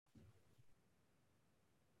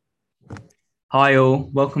Hi all,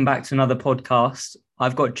 welcome back to another podcast.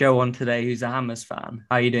 I've got Joe on today, who's a Hammers fan.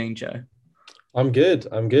 How are you doing, Joe? I'm good.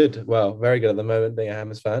 I'm good. Well, very good at the moment, being a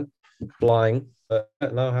Hammers fan. Flying, but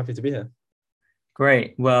no, happy to be here.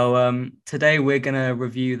 Great. Well, today we're going to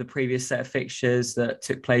review the previous set of fixtures that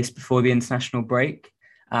took place before the international break,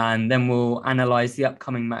 and then we'll analyse the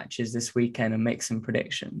upcoming matches this weekend and make some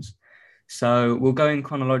predictions. So we'll go in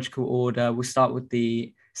chronological order. We'll start with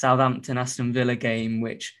the Southampton Aston Villa game,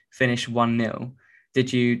 which finished 1-0.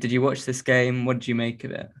 Did you watch this game? What did you make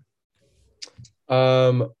of it?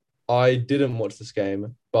 Um, I didn't watch this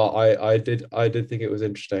game, but I did think it was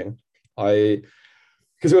interesting. I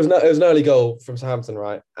because it was an early goal from Southampton,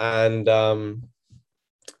 right? And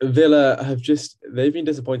Villa they've been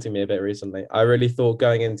disappointing me a bit recently. I really thought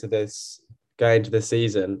going into this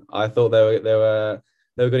season, I thought they were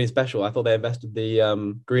going to be special. I thought they invested the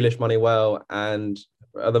Grealish money well, and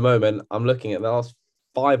at the moment, I'm looking at the last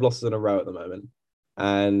five losses in a row at the moment,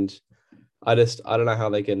 and I don't know how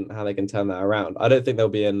they can turn that around. I don't think they'll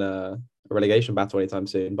be in a relegation battle anytime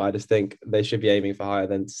soon, but I just think they should be aiming for higher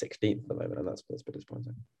than 16th at the moment, and that's a bit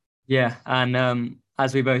disappointing. Yeah, and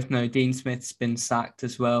as we both know, Dean Smith's been sacked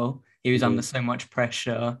as well. He was under Mm, so much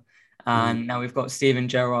pressure, mm, and now we've got Steven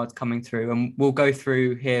Gerrard coming through, and we'll go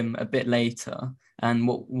through him a bit later and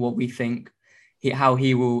what we think how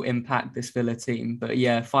he will impact this Villa team. But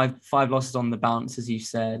yeah, five losses on the bounce, as you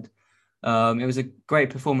said. It was a great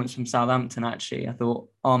performance from Southampton. Actually, I thought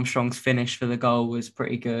Armstrong's finish for the goal was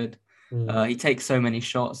pretty good. mm. He takes so many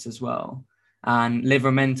shots as well. And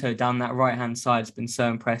Livramento down that right hand side has been so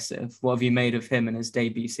impressive. What have you made of him in his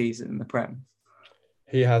debut season in the Prem?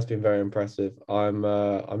 He has been very impressive.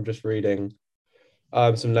 I'm just reading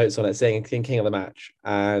some notes on it saying king of the match,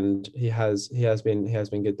 and he has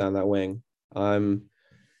been good down that wing. Um,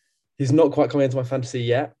 he's not quite coming into my fantasy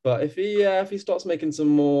yet, but if he starts making some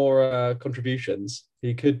more contributions,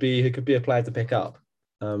 he could be a player to pick up.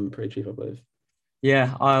 Pretty cheap, I believe.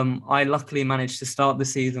 Yeah, I luckily managed to start the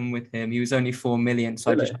season with him. He was only 4 million,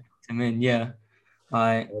 so I just Really? picked him in. Yeah,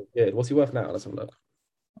 I Oh, good. What's he worth now? Let's have a look.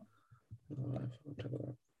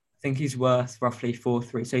 think he's worth roughly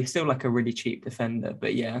 4-3. So he's still like a really cheap defender.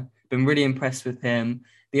 But yeah, been really impressed with him.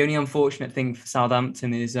 The only unfortunate thing for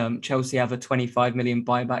Southampton is Chelsea have a 25 million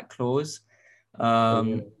buyback clause.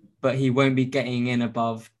 Um, but he won't be getting in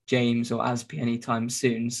above James or Aspi anytime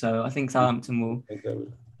soon. So I think Southampton will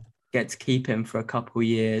get to keep him for a couple of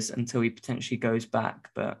years until he potentially goes back.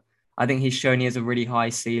 But I think he's shown he has a really high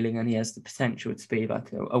ceiling and he has the potential to be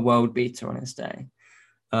like a world beater on his day.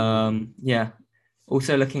 Yeah.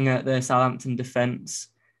 Also looking at the Southampton defence,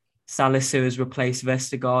 Salisu has replaced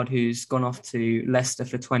Vestergaard, who's gone off to Leicester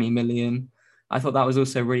for 20 million. I thought that was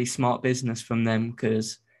also really smart business from them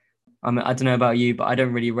because I don't know about you, but I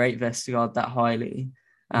don't really rate Vestergaard that highly.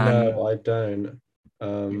 And No, I don't.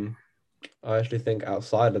 Um, I actually think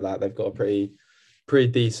outside of that, they've got a pretty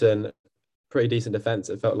decent, pretty decent defense.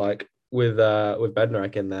 It felt like with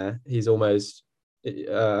Bednarek in there, he's almost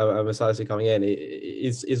Masasi coming in.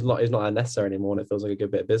 He's not unnecessary anymore, and it feels like a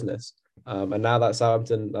good bit of business. And now that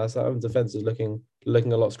Southampton defense is looking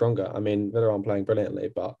a lot stronger. I mean, Villa aren't playing brilliantly,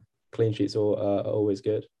 but clean sheets are always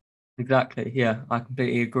good. exactly, yeah, I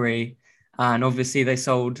completely agree. And obviously they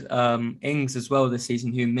sold Ings as well this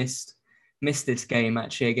season, who missed this game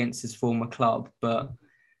actually against his former club. But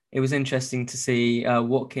it was interesting to see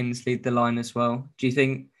Watkins lead the line as well. Do you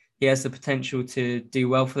think he has the potential to do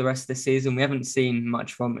well for the rest of the season? We haven't seen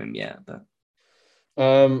much from him yet, but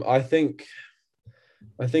I think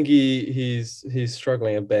he's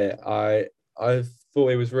struggling a bit. I thought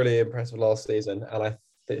he was really impressive last season, and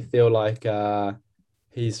feel like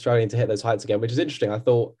he's struggling to hit those heights again, which is interesting. I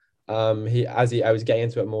thought he I was getting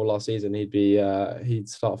into it more last season, he'd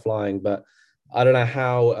start flying, but I don't know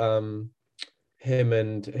how him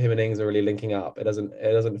and Ings are really linking up. It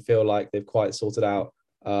doesn't feel like they've quite sorted out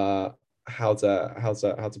how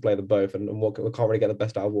to play them both, and what we can't really get the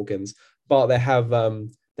best out of Watkins, but they have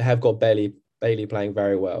got Bailey playing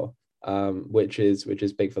very well, which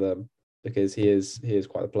is big for them because he is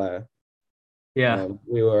quite a player. yeah,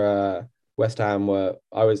 We were West Ham were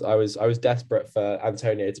I was desperate for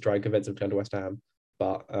Antonio to try and convince him to come to West Ham,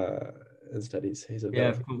 but instead he's a yeah, Villa.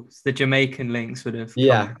 of course. The Jamaican links would have come.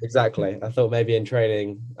 Yeah, exactly. I thought maybe in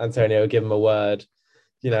training Antonio would give him a word,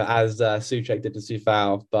 as Souček did to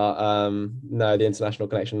Sufal, but no, the international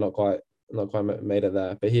connection not quite made it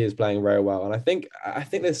there. But he is playing very well, and I think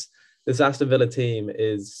this Aston Villa team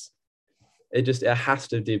it has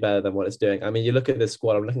to do better than what it's doing. I mean, you look at this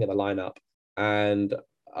squad. I'm looking at the lineup, and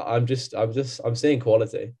I'm seeing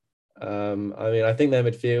quality. I mean, I think their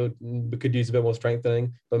midfield could use a bit more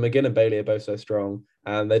strengthening, but McGinn and Bailey are both so strong,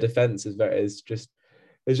 and their defense is just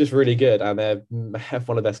really good, and they have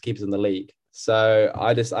one of the best keepers in the league. So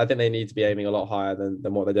I think they need to be aiming a lot higher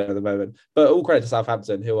than what they're doing at the moment. But all credit to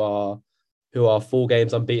Southampton, who are 4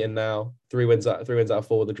 games unbeaten now, 3 wins out of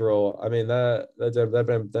 4 with a draw. I mean, they've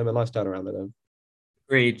been a nice turnaround with them.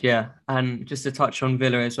 Agreed, yeah. And just to touch on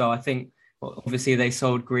Villa as well, I think obviously they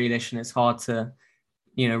sold Grealish, and it's hard to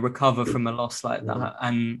recover from a loss like that.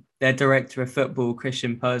 And their director of football,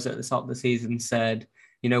 Christian Perz, at the start of the season said,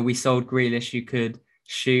 we sold Grealish, who could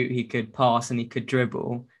shoot, he could pass, and he could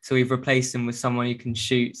dribble. So we've replaced him with someone who can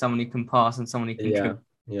shoot, someone who can pass, and someone who can dribble.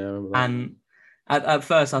 Yeah, I remember that. And at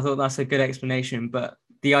first I thought that's a good explanation, but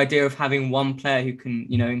the idea of having one player who can,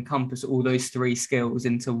 encompass all those 3 skills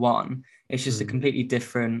into one, it's just a completely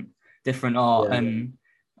different art. Yeah. And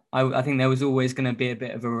I think there was always going to be a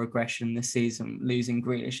bit of a regression this season, losing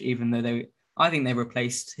Grealish, even though I think they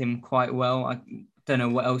replaced him quite well. I don't know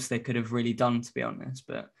what else they could have really done, to be honest.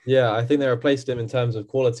 But yeah, I think they replaced him in terms of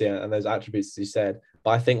quality and those attributes, as you said.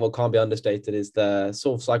 But I think what can't be understated is the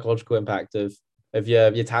sort of psychological impact of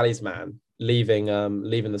your talisman leaving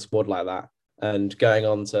the squad like that and going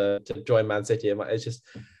on to join Man City. It's just,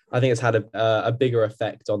 I think it's had a bigger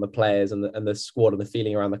effect on the players and the squad and the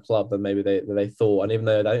feeling around the club than maybe they thought. And even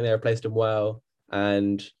though I think they replaced him well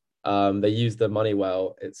and they used the money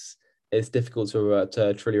well, it's difficult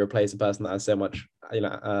to truly replace a person that has so much,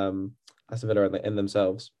 Aston Villa in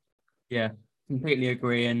themselves. Yeah, completely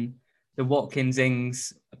agree. And the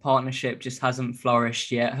Watkins-Ings partnership just hasn't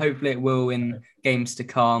flourished yet. Hopefully it will in games to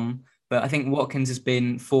come. But I think Watkins has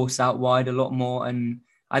been forced out wide a lot more. And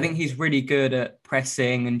I think he's really good at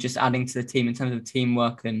pressing and just adding to the team in terms of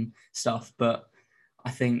teamwork and stuff. But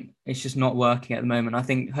I think it's just not working at the moment. I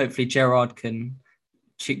think hopefully Gerrard can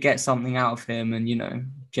get something out of him and,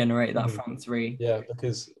 generate that front 3. Yeah,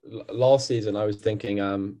 because last season I was thinking,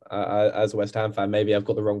 as a West Ham fan, maybe I've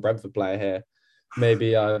got the wrong Brentford player here.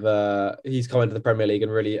 Maybe he's come into the Premier League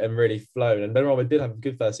and really flown. And Benrahma did have a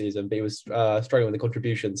good first season, but he was struggling with the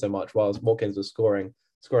contribution so much, whilst Watkins was scoring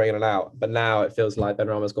in and out. But now it feels like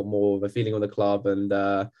Benrahma's got more of a feeling with the club, and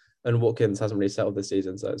Watkins hasn't really settled this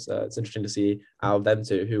season. So it's interesting to see out of them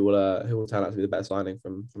two who will turn out to be the best signing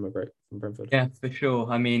from Brentford. Yeah, for sure.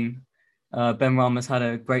 I mean, Benrahma's had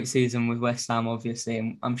a great season with West Ham, obviously,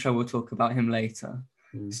 and I'm sure we'll talk about him later.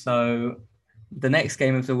 So the next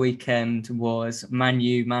game of the weekend was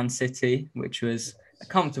Man City, which was a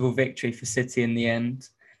comfortable victory for City in the end.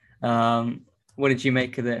 What did you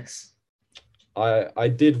make of this? I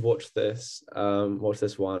did watch this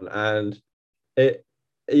one, and it,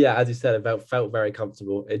 yeah, as you said, it felt very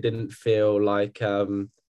comfortable. It didn't feel like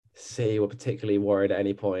City were particularly worried at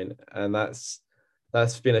any point, and that's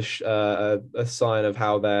been a sign of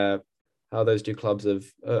how those two clubs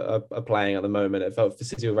are playing at the moment. It felt for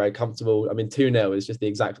City were very comfortable. I mean, 2-0 is just the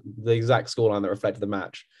exact scoreline that reflected the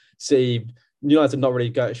match. United not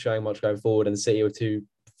really showing much going forward, and City were two.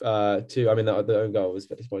 I mean, the own goal was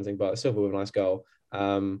disappointing, but Silva with a nice goal.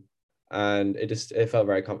 And it felt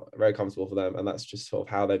very comfortable for them, and that's just sort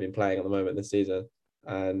of how they've been playing at the moment this season.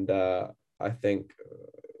 And I think,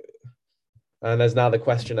 and there's now the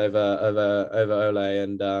question over Ole,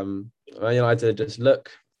 and United just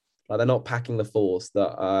look like they're not packing the force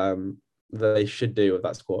that they should do with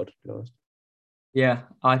that squad, to be honest. Yeah,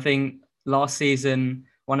 I think last season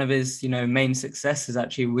one of his main successes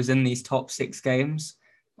actually was in these top 6 games.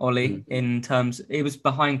 Ole, in terms, it was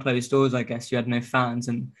behind closed doors, I guess. You had no fans,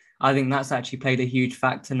 and I think that's actually played a huge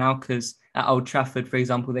factor now, because at Old Trafford, for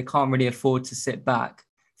example, they can't really afford to sit back.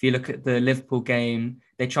 If you look at the Liverpool game,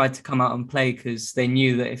 they tried to come out and play because they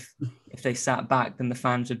knew that if they sat back, then the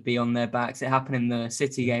fans would be on their backs. It happened in the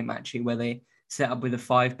City game, actually, where they set up with a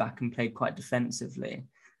 5 back and played quite defensively.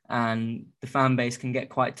 And the fan base can get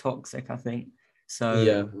quite toxic, I think. So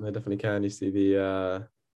yeah, they definitely can. You see the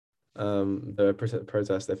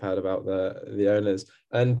protest they've had about the owners,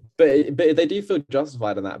 but they do feel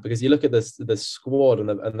justified in that, because you look at the squad and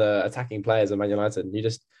the attacking players of Man United,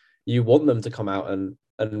 and you want them to come out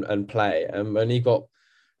and play. And when you've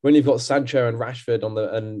got Sancho and Rashford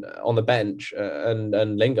on the bench,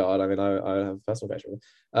 and Lingard, I mean, I have a personal connection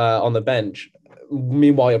on the bench.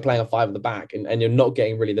 Meanwhile, you're playing a 5 at the back, and you're not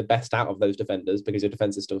getting really the best out of those defenders because your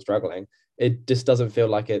defense is still struggling. It just doesn't feel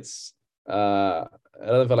like it's. I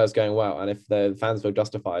don't feel like it's going well, and if the fans feel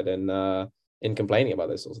justified in complaining about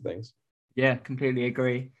those sorts of things. Yeah, completely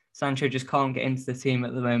agree. Sancho just can't get into the team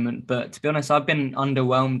at the moment, but to be honest, I've been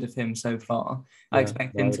underwhelmed with him so far. I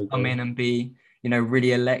expect him to come in and be,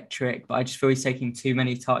 really electric, but I just feel he's taking too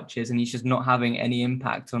many touches and he's just not having any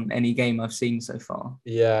impact on any game I've seen so far.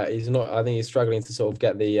 Yeah, he's not. I think he's struggling to sort of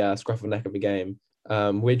get the scruff of the neck of the game,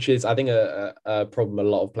 which is, I think, a problem a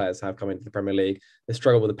lot of players have coming to the Premier League. They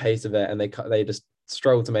struggle with the pace of it, and they just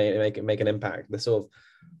struggle to make an impact. They're sort of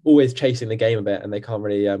always chasing the game a bit, and they can't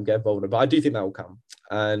really get involved in it. But I do think that will come,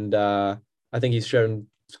 and I think he's shown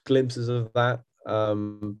glimpses of that,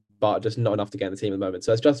 but just not enough to get in the team at the moment.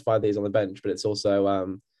 So it's justified that he's on the bench, but it's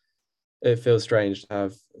also it feels strange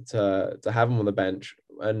to have him on the bench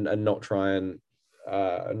and not try and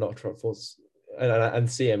not try to force and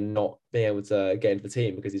see him not being able to get into the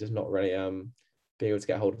team because he's just not really being able to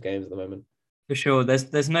get hold of games at the moment. For sure,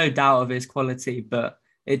 there's no doubt of his quality, but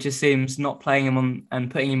it just seems not playing him on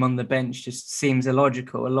and putting him on the bench just seems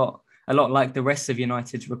illogical. A lot like the rest of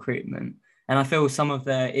United's recruitment, and I feel some of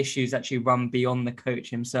their issues actually run beyond the coach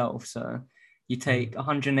himself. So you take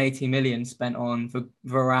 180 million spent on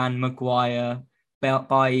Varane, Maguire,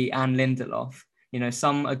 Bailly, and Lindelof.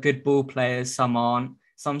 Some are good ball players, some aren't.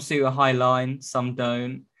 Some suit a high line, some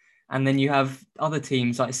don't. And then you have other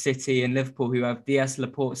teams like City and Liverpool who have Diaz,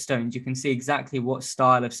 Laporte, Stones. You can see exactly what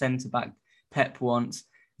style of centre-back Pep wants.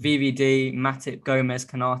 VVD, Matip, Gomez,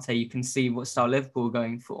 Kanate, you can see what style Liverpool are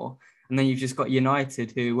going for. And then you've just got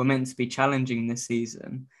United who were meant to be challenging this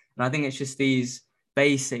season. And I think it's just these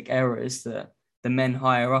basic errors that the men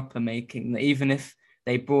higher up are making, that even if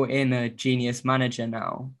they brought in a genius manager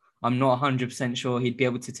now, I'm not 100% sure he'd be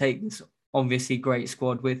able to take this obviously great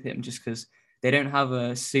squad with him just because they don't have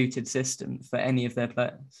a suited system for any of their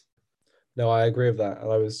players. No, I agree with that. And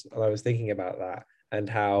I was thinking about that and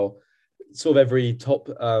how sort of every top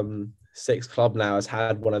six club now has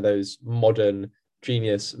had one of those modern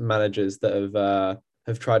genius managers that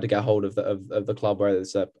have tried to get hold of the club, whether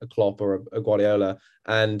it's a Klopp or a Guardiola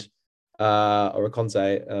and or a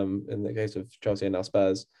Conte in the case of Chelsea and now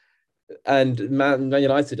Spurs. And Man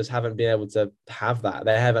United just haven't been able to have that.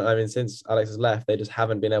 They haven't. I mean, since Alex has left, they just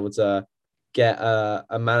haven't been able to get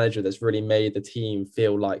a manager that's really made the team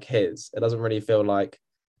feel like his. It doesn't really feel like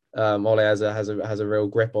Ole has a real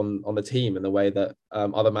grip on the team in the way that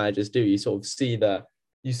other managers do. You sort of see the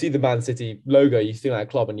Man City logo, you see that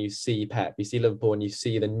club, and you see Pep. You see Liverpool, and you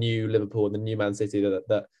see the new Liverpool and the new Man City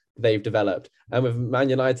that they've developed. And with Man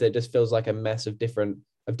United, it just feels like a mess of different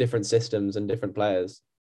systems and different players.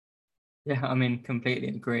 Yeah, I mean, completely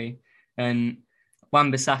agree. And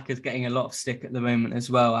Wan-Bissaka's getting a lot of stick at the moment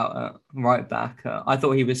as well out at right back. I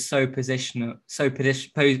thought he was so positionally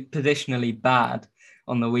bad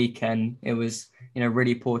on the weekend. It was,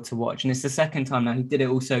 really poor to watch. And it's the second time now he did it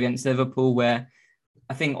also against Liverpool, where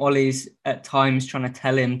I think Ollie's at times trying to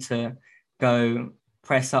tell him to go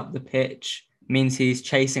press up the pitch, means he's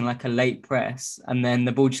chasing like a late press, and then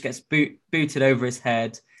the ball just gets booted over his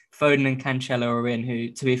head. Foden and Cancelo are in, who,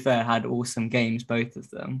 to be fair, had awesome games, both of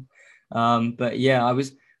them. But yeah, I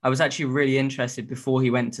was actually really interested before he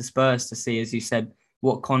went to Spurs to see, as you said,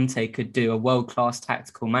 what Conte could do, a world-class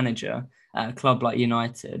tactical manager at a club like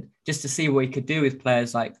United, just to see what he could do with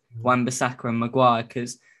players like Wan-Bissaka and Maguire,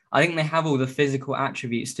 because I think they have all the physical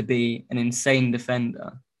attributes to be an insane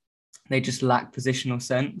defender. They just lack positional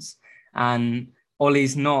sense. And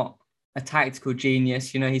Ollie's not a tactical genius.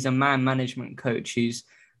 He's a man management coach who's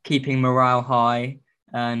keeping morale high,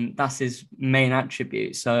 and that's his main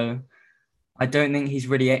attribute. So I don't think he's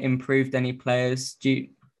really improved any players. Do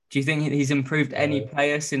you think he's improved any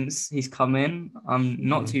player since he's come in? I'm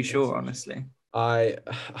not too sure, honestly. I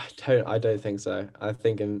don't think so. I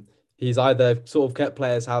think he's either sort of kept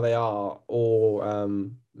players how they are or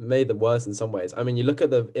made them worse in some ways. I mean, you look at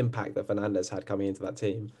the impact that Fernandes had coming into that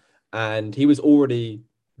team, and he was already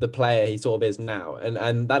the player he sort of is now,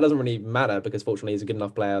 and that doesn't really matter because fortunately he's a good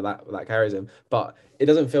enough player that carries him. But it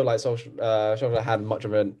doesn't feel like Solskjaer had much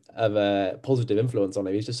of a positive influence on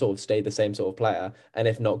him. He's just sort of stayed the same sort of player, and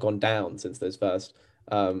if not gone down since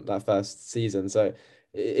that first season. So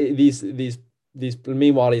these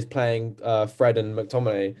meanwhile he's playing Fred and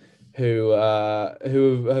McTominay, who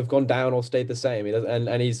have gone down or stayed the same. He does,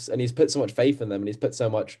 and he's put so much faith in them, and he's put so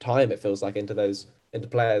much time, it feels like, into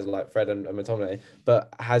players like Fred and McTominay.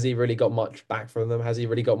 But has he really got much back from them? Has he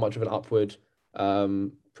really got much of an upward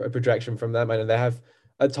projection from them? And they have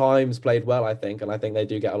at times played well, I think, and I think they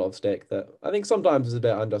do get a lot of stick that I think sometimes is a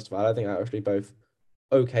bit unjustified. I think they're actually both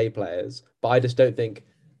okay players, but I just don't think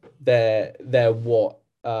they're what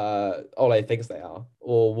Ole thinks they are,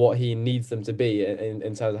 or what he needs them to be in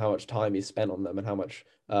terms of how much time he's spent on them and how much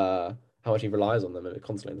he relies on them and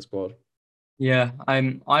constantly in the squad. Yeah,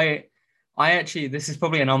 I actually, this is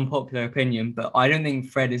probably an unpopular opinion, but I don't think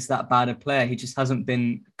Fred is that bad a player. He just hasn't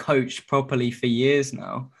been coached properly for years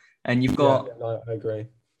now. And you've Yeah, got, no, I agree.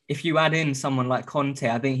 if you add in someone like Conte,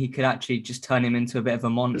 I think he could actually just turn him into a bit of a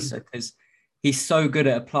monster because he's so good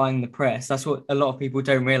at applying the press. That's what a lot of people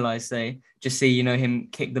don't realize. They just see, him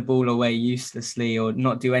kick the ball away uselessly or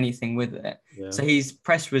not do anything with it. Yeah. So he's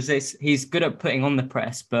press resist. He's good at putting on the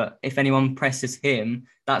press, but if anyone presses him,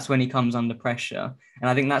 that's when he comes under pressure. And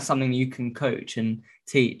I think that's something you can coach and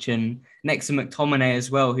teach. And next to McTominay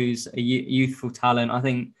as well, who's a youthful talent, I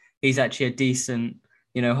think he's actually a decent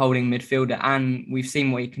holding midfielder, and we've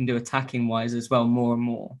seen what he can do attacking wise as well, more and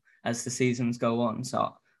more as the seasons go on.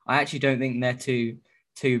 So I actually don't think they're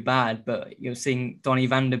too bad, but you're seeing Donny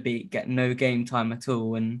van der Beek get no game time at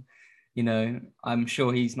all, and I'm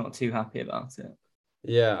sure he's not too happy about it.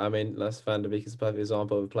 Yeah, I mean, Les Van der Beek is a perfect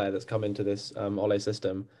example of a player that's come into this Ole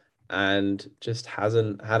system and just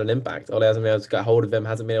hasn't had an impact. Ole hasn't been able to get hold of him,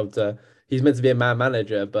 hasn't been able to. He's meant to be a man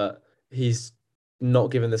manager, but he's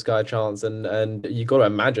not giving this guy a chance. And you got to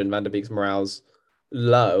imagine Van der Beek's morale's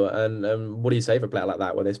low. And what do you say for a player like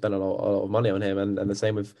that when they spend a lot of money on him? And the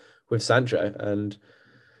same with Sancho. And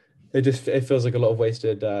it feels like a lot of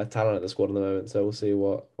wasted talent at the squad at the moment. So we'll see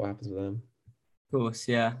what happens with them. Of course,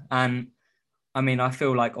 yeah. And I mean, I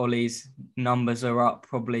feel like Ollie's numbers are up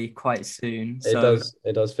probably quite soon. So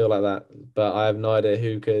It does feel like that, but I have no idea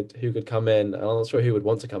who could come in, and I'm not sure who would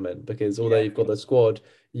want to come in because although yeah, you've got the squad,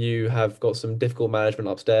 you have got some difficult management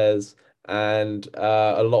upstairs and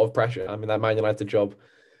a lot of pressure. I mean, that Man United job,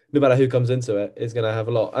 no matter who comes into it, is going to have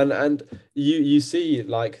a lot. And you see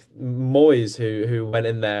like Moyes who went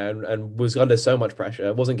in there and was under so much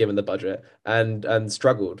pressure, wasn't given the budget and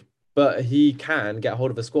struggled. But he can get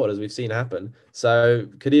hold of a squad, as we've seen happen. So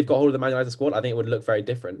could he have got hold of the Man United squad? I think it would look very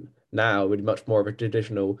different now. It would be much more of a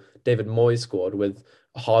traditional David Moyes squad with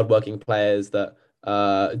hardworking players that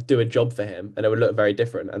do a job for him, and it would look very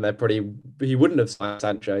different. And they're pretty. He wouldn't have signed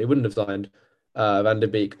Sancho. He wouldn't have signed Van der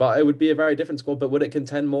Beek, but it would be a very different squad. But would it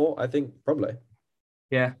contend more? I think probably.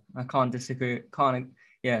 yeah, I can't disagree. Can't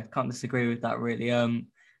disagree with that really.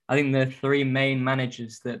 I think the three main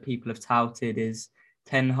managers that people have touted is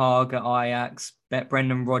Ten Hag at Ajax,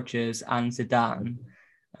 Brendan Rodgers, and Zidane.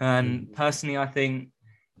 And personally, I think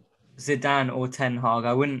Zidane or Ten Hag.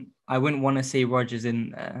 I wouldn't want to see Rodgers in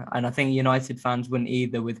there, and I think United fans wouldn't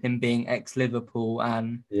either, with him being ex-Liverpool,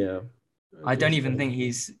 and Yeah. I don't even think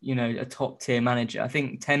he's a top tier manager. I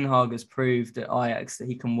think Ten Hag has proved at Ajax that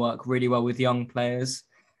he can work really well with young players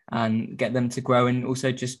and get them to grow, and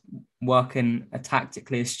also just work in a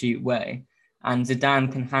tactically astute way. And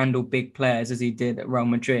Zidane can handle big players as he did at Real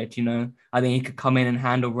Madrid. I think he could come in and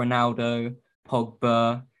handle Ronaldo,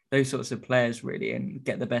 Pogba, those sorts of players really, and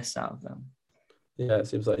get the best out of them. Yeah, it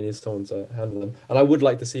seems like he needs someone to handle them. And I would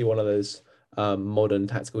like to see one of those modern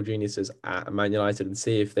tactical geniuses at Man United and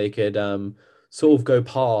see if they could sort of go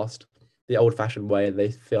past the old-fashioned way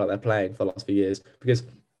they feel like they're playing for the last few years. Because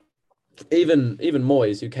even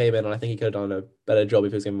Moyes, who came in, and I think he could have done a better job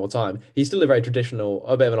if he was given more time. He's still a very traditional,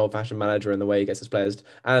 a bit of an old-fashioned manager in the way he gets his players,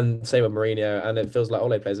 and same with Mourinho, and it feels like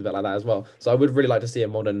Ole plays a bit like that as well. So I would really like to see a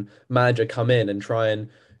modern manager come in and try and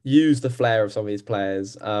use the flair of some of these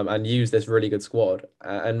players, and use this really good squad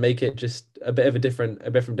and make it just a bit of a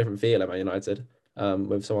different feel at Man United,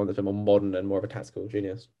 with someone that's a bit more modern and more of a tactical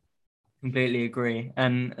genius. Completely agree.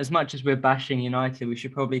 And as much as we're bashing United, we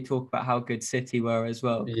should probably talk about how good City were as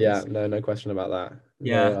well. Yeah, Because no question about that.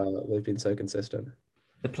 yeah, They've been so consistent.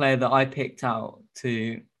 the player that I picked out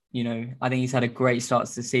to, I think he's had a great start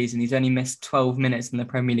to the season. He's only missed 12 minutes in the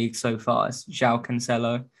Premier League so far. It's João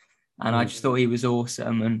Cancelo. And I just thought he was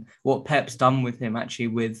awesome. And what Pep's done with him, actually,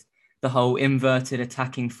 with the whole inverted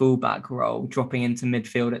attacking fullback role, dropping into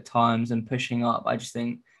midfield at times and pushing up, I just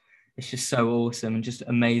think it's just so awesome and just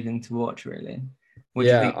amazing to watch, really. What do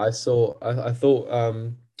you Yeah, think? I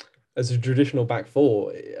thought as a traditional back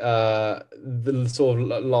four, the sort of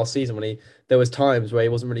last season when there was times where he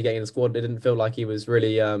wasn't really getting in the squad. It didn't feel like he was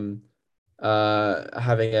really having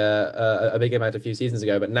a big impact a few seasons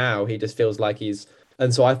ago, but now he just feels like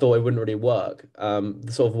and so I thought it wouldn't really work.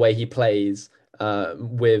 The sort of way he plays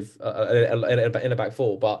with in a back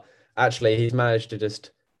four, but actually he's managed to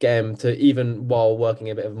just get him to, even while working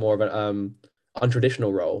a bit of more of an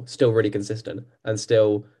untraditional role, still really consistent and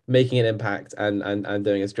still making an impact and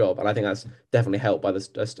doing his job. And I think that's definitely helped by a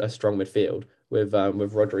strong midfield with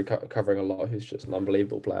Rodri covering a lot, who's just an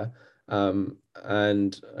unbelievable player.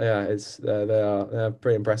 And yeah, they're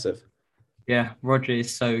pretty impressive. Yeah, Roger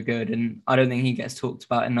is so good, and I don't think he gets talked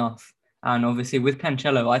about enough. And obviously, with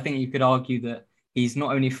Cancelo, I think you could argue that he's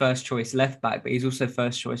not only first choice left back, but he's also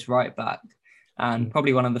first choice right back, and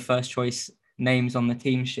probably one of the first choice names on the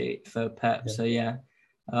team sheet for Pep. Yeah. So yeah,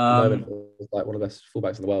 At the moment, um, he's like one of the best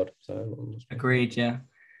fullbacks in the world. So agreed. Yeah,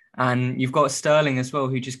 And you've got Sterling as well,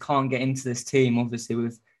 who just can't get into this team, obviously,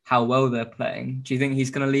 with how well they're playing. Do you think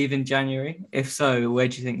he's going to leave in January? If so, where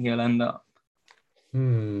do you think he'll end up?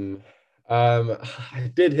 Hmm.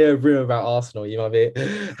 I did hear a rumor about Arsenal. You might be,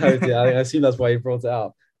 I assume that's why you brought it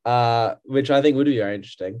up. Which I think would be very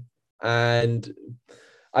interesting. And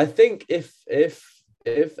I think if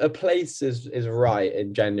a place is right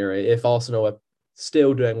in January, if Arsenal are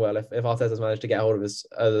still doing well, if Arteta's managed to get hold of his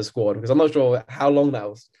the squad, because I'm not sure how long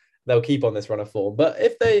they'll keep on this run of form. But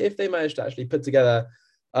if they manage to actually put together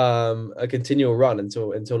a continual run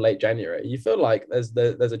until late January, you feel like there's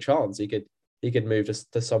a chance he could move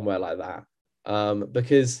to somewhere like that.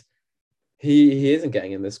 Because he isn't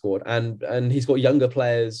getting in this squad, and he's got younger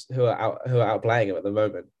players who are outplaying him at the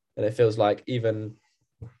moment, and it feels like even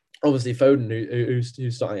obviously Foden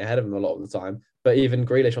who's starting ahead of him a lot of the time, but even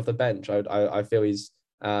Grealish off the bench, I feel he's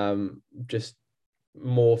just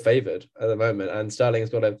more favoured at the moment,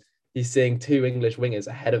 and he's seeing two English wingers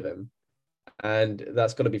ahead of him, and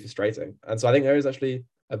that's got to be frustrating. And so I think there is actually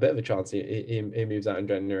a bit of a chance he moves out in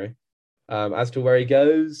January. As to where he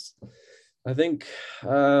goes, I think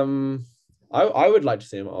I would like to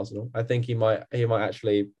see him at Arsenal. I think he might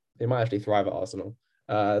actually thrive at Arsenal.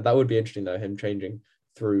 That would be interesting though, him changing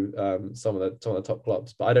through some of the top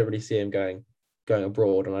clubs. But I don't really see him going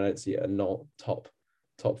abroad, and I don't see a not top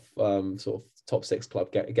sort of top six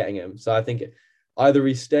club getting him. So I think either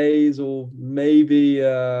he stays or maybe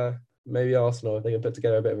Arsenal, if they can put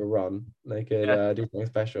together a bit of a run, they could do something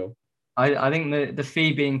special. I think the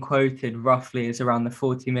fee being quoted roughly is around the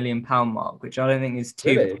 £40 million mark, which I don't think is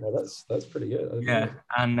too. Really? No, that's pretty good. I didn't know Yeah, that.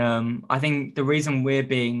 and I think the reason we're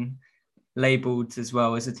being labelled as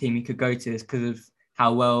well as a team he could go to is because of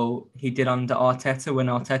how well he did under Arteta when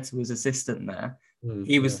Arteta was assistant there.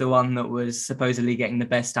 He was Yeah. the one that was supposedly getting the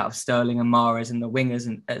best out of Sterling and Mahrez and the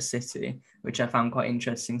wingers at City, which I found quite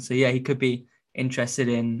interesting. So yeah, he could be interested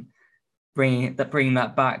in bringing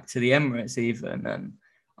that back to the Emirates even.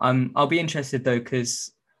 And I'll be interested though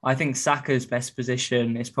because I think Saka's best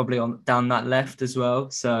position is probably on down that left as well.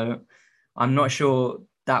 So I'm not sure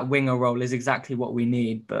that winger role is exactly what we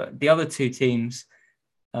need. But the other two teams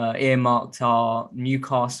earmarked are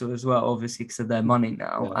Newcastle as well, obviously because of their money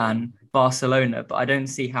now, Yeah. and Barcelona. But I don't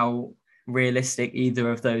see how realistic either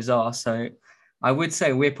of those are. So I would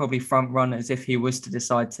say we're probably front runners if he was to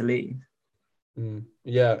decide to leave.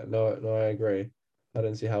 Yeah, no, no, I agree. I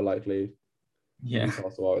don't see how likely Yeah.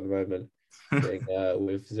 Newcastle are at the moment, sitting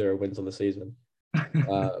with 0 wins on the season.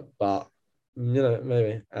 But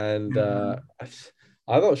maybe. And I'm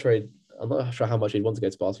not sure. I'm not sure how much he'd want to go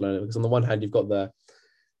to Barcelona, because on the one hand you've got the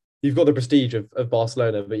prestige of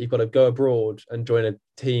Barcelona, but you've got to go abroad and join a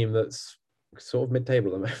team that's sort of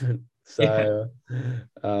mid-table at the moment. Yeah.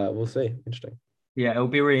 So we'll see. Interesting. Yeah, it'll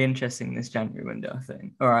be really interesting this January window, I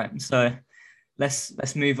think. All right, so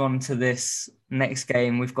let's move on to this next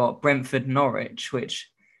game. We've got Brentford Norwich, which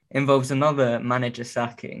involves another manager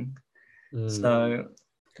sacking. Mm. So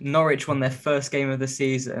Norwich won their first game of the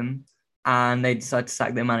season, and they decided to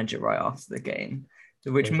sack their manager right after the game,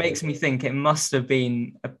 which Okay. makes me think it must have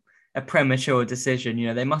been a premature decision. You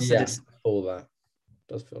know, they must have Yeah, just all that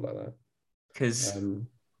does feel like that. because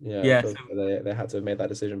Yeah, it yeah, feels like they had to have made that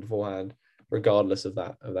decision beforehand, regardless of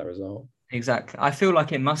that result. exactly. I feel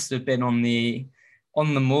like it must have been on the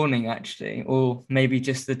morning actually, or maybe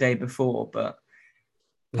just the day before, but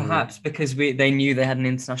Mm. perhaps because they knew they had an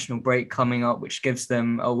international break coming up, which gives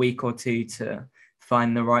them a week or two to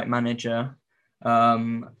find the right manager.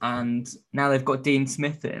 And now they've got Dean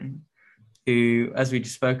Smith in, who, as we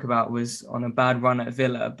just spoke about, was on a bad run at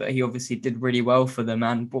Villa, but he obviously did really well for them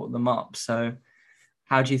and brought them up. So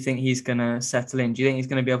how do you think he's going to settle in? Do you think he's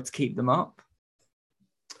going to be able to keep them up?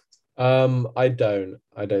 I don't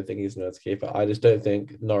think he's going to keep it. I just don't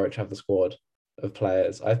think Norwich have the squad of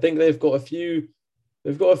players. I think they've got a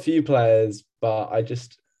few players, but I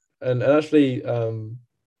just and actually a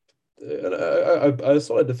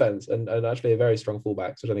solid defense and actually a very strong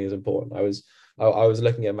fullback, which I think is important. I was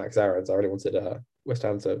looking at Max Aarons. I really wanted West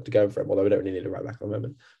Ham to go for him, although we don't really need a right back at the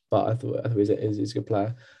moment. But I thought he's a good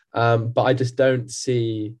player. But I just don't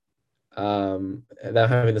see them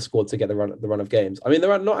having the squad to get the run of games. I mean,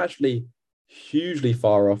 they're not actually hugely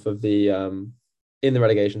far off of the in the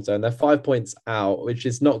relegation zone. They're 5 points out, which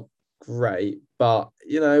is not great, but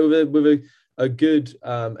with a good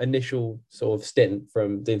initial sort of stint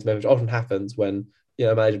from Dean Smith, which often happens when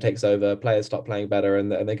a manager takes over, players start playing better,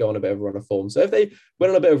 and they go on a bit of a run of form. So if they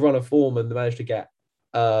went on a bit of run of form and they manage to get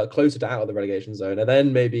closer to out of the relegation zone, and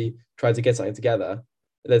then maybe try to get something together,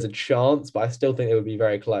 there's a chance. But I still think it would be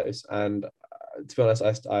very close. And to be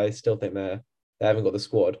honest, I still think they haven't got the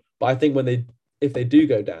squad. But I think when they if they do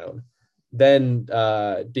go down, then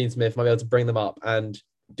Dean Smith might be able to bring them up and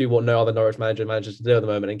do what no other Norwich manager manages to do at the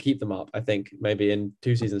moment and keep them up. I think maybe in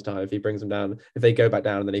 2 seasons' time, if he brings them down, if they go back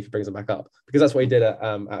down, and then if he brings them back up, because that's what he did at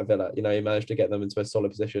Villa. You know, he managed to get them into a solid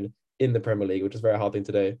position in the Premier League, which is a very hard thing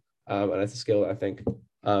to do, and it's a skill that I think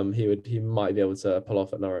he might be able to pull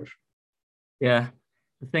off at Norwich. Yeah.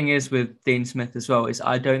 The thing is with Dean Smith as well is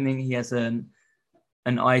I don't think he has an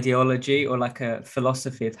ideology or like a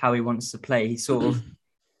philosophy of how he wants to play. He's sort of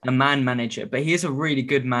a man manager, but he is a really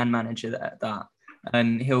good man manager at that.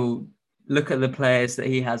 And he'll look at the players that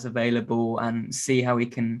he has available and see how he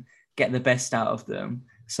can get the best out of them.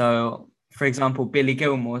 So, for example, Billy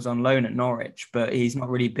Gilmore's on loan at Norwich, but he's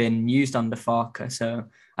not really been used under Farke. So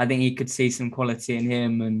I think he could see some quality in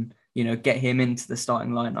him and, you know, get him into the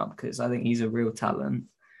starting lineup because I think he's a real talent.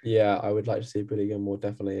 Yeah, I would like to see Billy Gilmore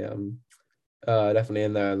definitely definitely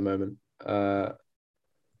in there at the moment.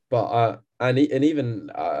 And even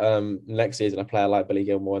next season, a player like Billy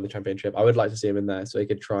Gilmore in the Championship, I would like to see him in there so he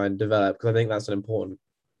could try and develop, because I think that's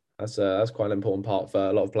that's quite an important part for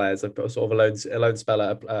a lot of players. They've got sort of a lone spell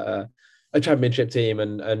at a Championship team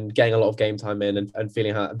and getting a lot of game time in and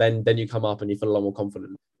feeling how then you come up and you feel a lot more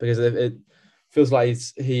confident, because it feels like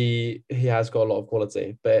he has got a lot of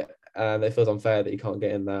quality, but it feels unfair that he can't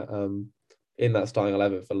get in that starting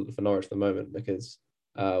 11 for Norwich at the moment, because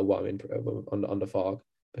under Farke,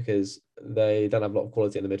 because they don't have a lot of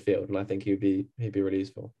quality in the midfield, and I think he'd be really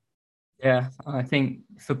useful. Yeah, I think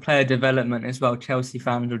for player development as well, Chelsea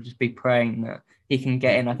fans will just be praying that he can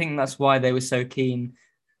get in. I think that's why they were so keen.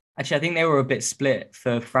 Actually, I think they were a bit split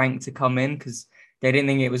for Frank to come in because they didn't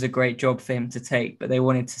think it was a great job for him to take, but they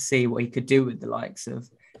wanted to see what he could do with the likes of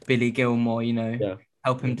Billy Gilmore, you know,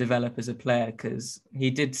 help him develop as a player, because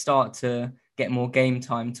he did start to get more game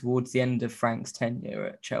time towards the end of Frank's tenure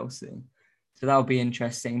at Chelsea. So that'll be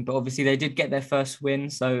interesting. But obviously they did get their first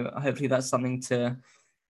win, so hopefully that's something to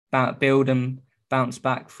build and bounce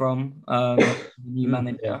back from new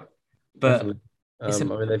manager. Yeah, but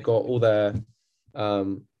definitely. I mean, they've got all their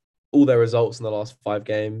results in the last 5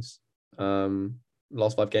 games.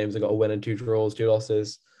 Last 5 games, they got a win and 2 draws, 2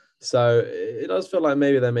 losses. So it does feel like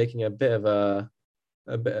maybe they're making a bit of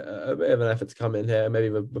an effort to come in here,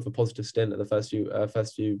 maybe with a positive stint at the first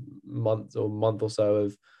few months or month or so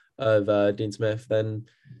of Dean Smith. Then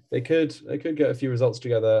they could get a few results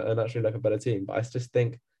together and actually look a better team. But I just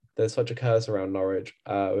think there's such a curse around Norwich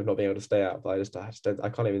with not being able to stay out. But I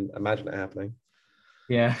can't even imagine it happening.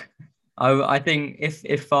 Yeah, I think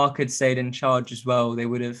if Farke had stayed in charge as well, they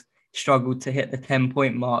would have struggled to hit the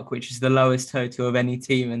 10-point mark, which is the lowest total of any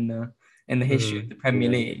team in the history of the Premier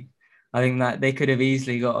League. I think that they could have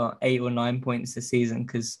easily got 8 or 9 points this season,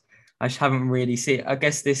 because I just haven't really seen, I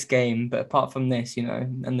guess, this game, but apart from this, you know,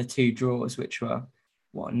 and the 2 draws, which were,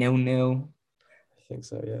 0-0? I think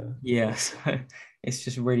so, yeah. Yeah, so it's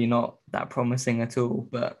just really not that promising at all.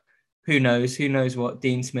 But who knows? Who knows what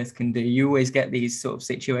Dean Smith can do? You always get these sort of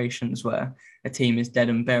situations where a team is dead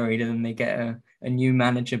and buried, and then they get a new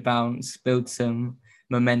manager bounce, build some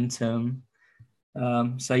momentum.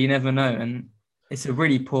 So you never know. And it's a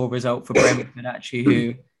really poor result for Brentford, actually,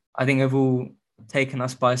 who I think have all taken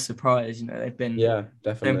us by surprise. You know, they've been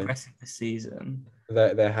definitely so impressive this season.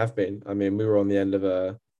 There have been. I mean, we were on the end of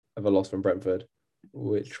a loss from Brentford,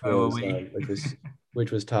 which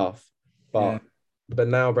was tough. But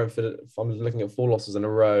now Brentford, I'm looking at 4 losses in a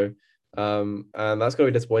row, and that's going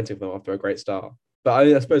to be disappointing for them after a great start. But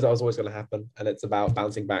I suppose that was always going to happen, and it's about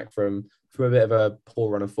bouncing back from a bit of a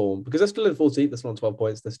poor run of form, because they're still in 14th, they're still on 12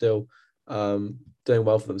 points, they're still doing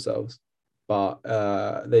well for themselves. But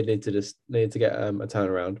they need to get a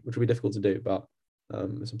turnaround, which will be difficult to do, but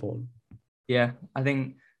it's important. Yeah, I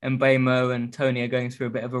think Mbeumo and Tony are going through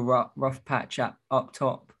a bit of a rough patch up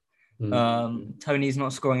top. Tony's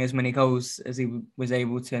not scoring as many goals as he was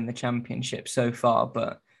able to in the Championship so far,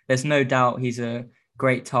 but there's no doubt he's a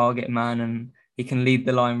great target man and he can lead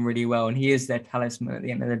the line really well, and he is their talisman at the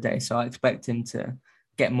end of the day. So I expect him to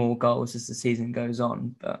get more goals as the season goes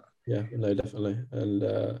on. But yeah, no, definitely,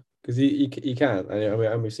 and because he can,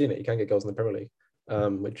 and we've seen it, he can get goals in the Premier League,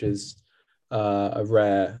 which is a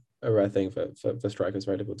rare thing for strikers,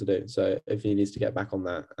 very difficult to do. So if he needs to get back on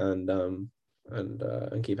that and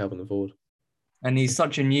keep helping them forward. And he's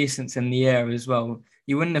such a nuisance in the air as well.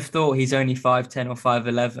 You wouldn't have thought he's only 5'10" or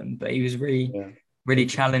 5'11", but he was really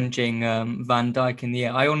challenging Van Dijk in the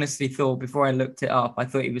air. I honestly thought, before I looked it up, I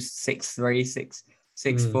thought he was 6'3",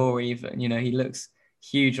 6'4" even. You know, he looks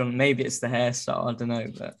huge on, maybe it's the hairstyle, I don't know,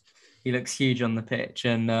 but he looks huge on the pitch.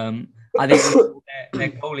 And I think their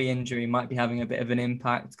goalie injury might be having a bit of an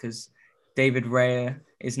impact, because David Raya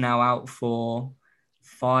is now out for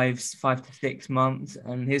 5 to 6 months,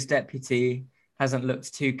 and his deputy hasn't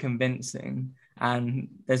looked too convincing. And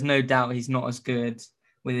there's no doubt he's not as good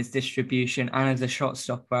with his distribution and as a shot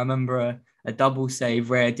stopper. I remember a double save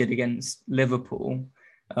Raya did against Liverpool,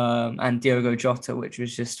 and Diogo Jota, which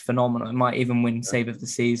was just phenomenal. It might even win save of the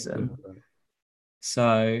season.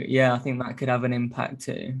 So yeah, I think that could have an impact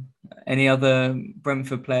too. Any other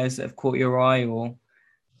Brentford players that have caught your eye or?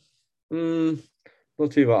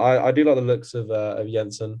 Not too bad. I do like the looks of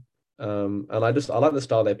Jensen, and I like the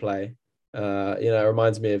style they play. It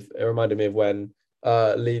reminded me of when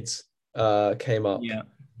Leeds came up Yeah.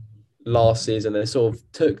 last season. They sort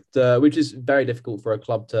of took which is very difficult for a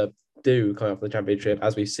club to do coming off the Championship,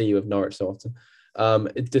 as we see with Norwich so often.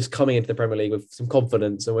 Just coming into the Premier League with some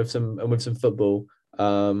confidence and with some football,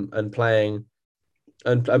 and playing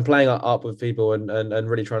up with people and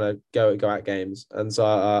really trying to go at games. And so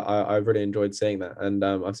I really enjoyed seeing that. And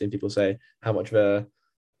I've seen people say how much of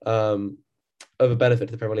a benefit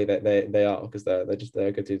to the Premier League they are, because they're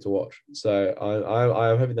a good team to watch. So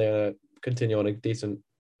I'm hoping they're going to continue on a decent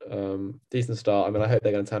start. I mean, I hope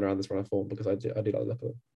they're going to turn around this run of form, because I do like the look of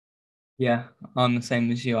them. Yeah, I'm the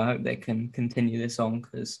same as you. I hope they can continue this on,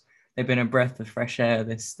 because they've been a breath of fresh air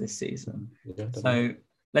this season. Yeah, so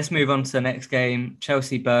let's move on to the next game.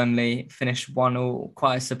 Chelsea-Burnley finished 1-1,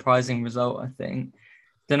 quite a surprising result, I think.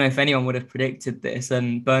 Don't know if anyone would have predicted this,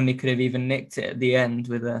 and Burnley could have even nicked it at the end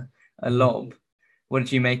with a lob. What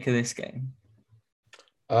did you make of this game?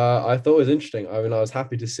 I thought it was interesting. I mean, I was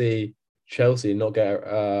happy to see Chelsea not get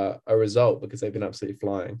a result, because they've been absolutely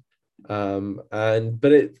flying.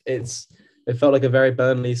 But it felt like a very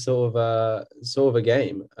Burnley sort of a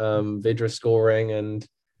game. Vidra scoring and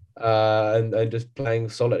just playing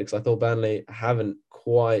solid, because I thought Burnley haven't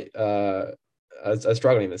quite as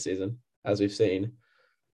struggling this season as we've seen.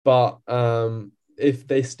 But if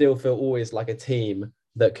they still feel always like a team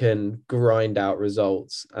that can grind out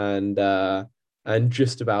results and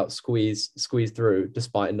just about squeeze through,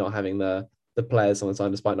 despite not having the players some of the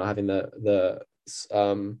time, despite not having the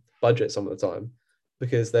budget some of the time,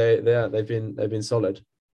 because they've been solid.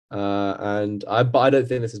 But I don't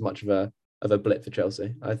think this is much of a blip for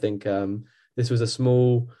Chelsea. I think this was a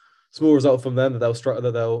small result from them that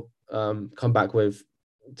they'll come back with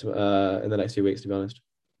in the next few weeks, to be honest.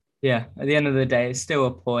 Yeah, at the end of the day, it's still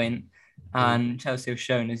a point. And Chelsea have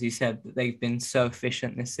shown, as you said, that they've been so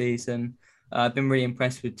efficient this season. I've been really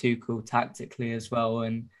impressed with Tuchel tactically as well.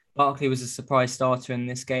 And Barkley was a surprise starter in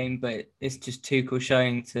this game, but it's just Tuchel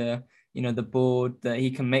showing to, the board that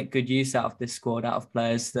he can make good use out of this squad, out of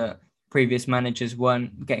players that previous managers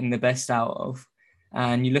weren't getting the best out of.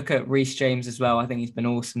 And you look at Reece James as well. I think he's been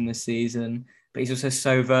awesome this season, but he's also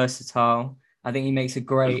so versatile. I think he makes a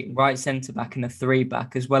great right centre back and a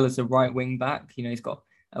 3-back, as well as a right wing back. He's got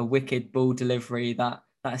a wicked ball delivery. That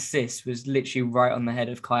assist was literally right on the head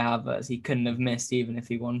of Kai Havertz. He couldn't have missed even if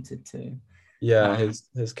he wanted to. Yeah,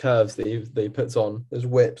 his curves that he puts on, his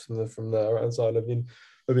whips from the right side have been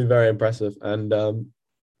very impressive. And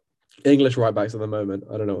English right backs at the moment,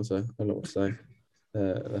 I don't know what to say.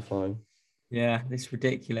 They're flying. Yeah, it's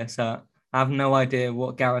ridiculous. I have no idea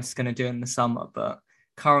what Gareth's going to do in the summer, but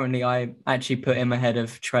currently I actually put him ahead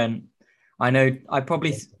of Trent. I know I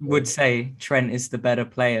probably would say Trent is the better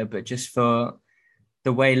player, but just for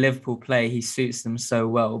the way Liverpool play, he suits them so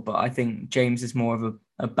well. But I think James is more of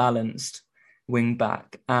a balanced wing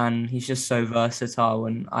back, and he's just so versatile,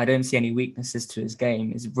 and I don't see any weaknesses to his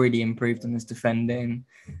game. He's really improved in his defending.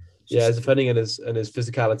 His defending and his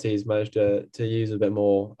physicality, he's managed to use a bit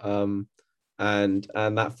more. And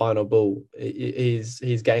that final ball, he's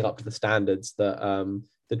getting up to the standards that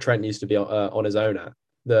the Trent used to be on his own at,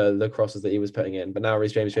 the crosses that he was putting in. But now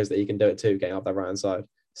Reece James shows that he can do it too, getting up that right hand side.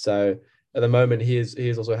 So at the moment, he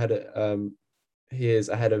is also ahead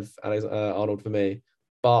of Alex Arnold for me.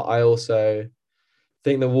 But I also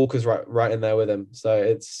think that Walker's right in there with him. So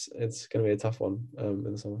it's going to be a tough one in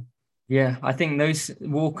the summer. Yeah, I think those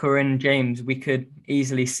Walker and James, we could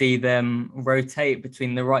easily see them rotate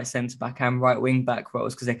between the right centre back and right wing back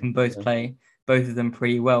roles, because they can both play both of them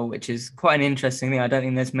pretty well, which is quite an interesting thing. I don't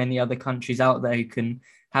think there's many other countries out there who can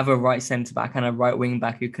have a right centre back and a right wing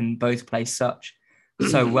back who can both play so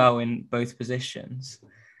well in both positions.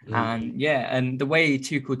 And the way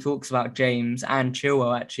Tuchel talks about James and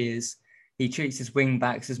Chilwell actually is he treats his wing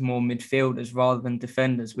backs as more midfielders rather than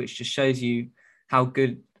defenders, which just shows you how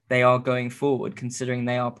good they are going forward, considering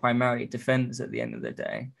they are primarily defenders at the end of the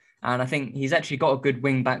day. And I think he's actually got a good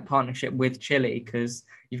wing-back partnership with Chile, because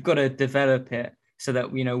you've got to develop it so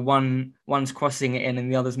that, one's crossing it in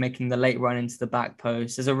and the other's making the late run into the back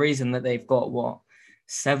post. There's a reason that they've got,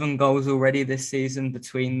 7 goals already this season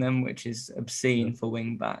between them, which is Yeah, obscene for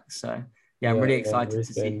wing backs. So yeah, I'm yeah, really yeah. excited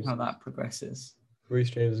to see how that progresses. Reece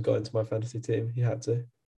James has got into my fantasy team. He had to.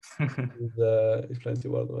 He's playing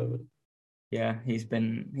too well at the moment. Yeah, he's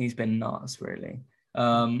been nuts really.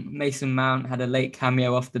 Mason Mount had a late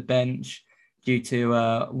cameo off the bench due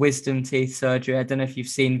to wisdom teeth surgery. I don't know if you've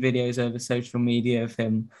seen videos over social media of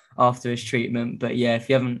him after his treatment, but yeah, if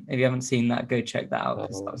you haven't seen that, go check that out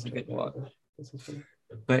because that Oh, was a check good that one. out. This is funny.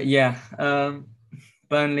 But yeah,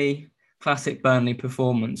 Burnley, classic Burnley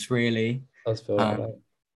performance really. Does feel like Um, that.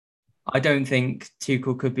 I don't think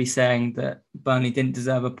Tuchel could be saying that Burnley didn't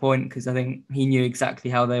deserve a point because I think he knew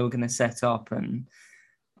exactly how they were going to set up. And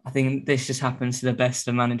I think this just happens to the best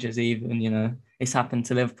of managers, even, it's happened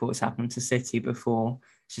to Liverpool, it's happened to City before.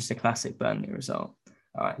 It's just a classic Burnley result.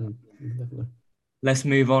 All right, Definitely. let's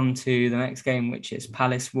move on to the next game, which is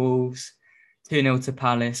Palace Wolves. 2-0 to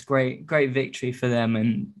Palace. Great victory for them.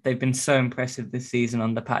 And they've been so impressive this season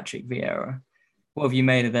under Patrick Vieira. What have you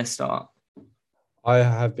made of their start? I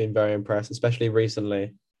have been very impressed, especially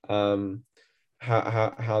recently. How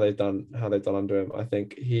they've done under him. I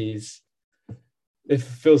think it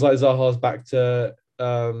feels like Zaha's back to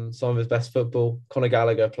some of his best football. Conor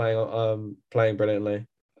Gallagher playing brilliantly.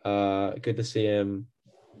 Good to see him.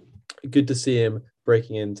 Good to see him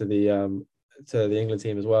breaking into the England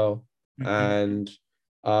team as well. Mm-hmm. And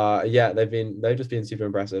yeah, they've just been super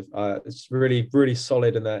impressive. It's really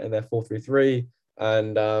solid in their 4-3-3,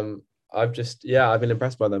 and I've been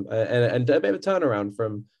impressed by them, and a bit of a turnaround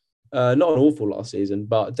from not an awful last season,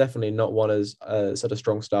 but definitely not one as such a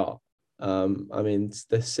strong start. I mean,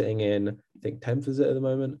 they're sitting in, I think, 10th is it at the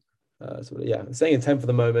moment. So yeah, sitting in 10th for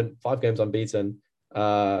the moment, 5 games unbeaten.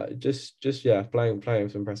 Yeah, playing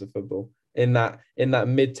some impressive football in that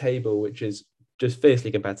mid table, which is just fiercely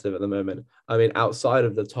competitive at the moment. I mean, outside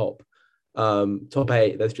of the top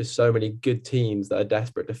 8, there's just so many good teams that are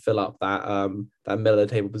desperate to fill up that middle of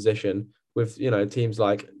the table position with teams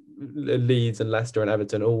like Leeds and Leicester and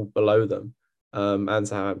Everton all below them, and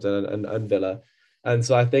Southampton and Villa. And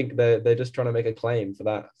so I think they're just trying to make a claim for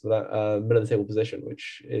that middle of the table position,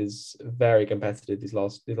 which is very competitive these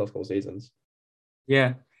last couple of seasons.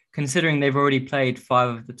 Yeah, considering they've already played 5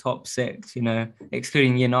 of the top 6,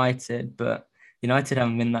 excluding United, but United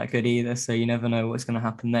haven't been that good either, so you never know what's going to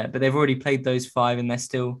happen there. But they've already played those 5 and they're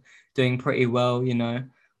still doing pretty well.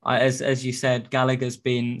 As you said, Gallagher's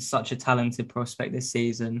been such a talented prospect this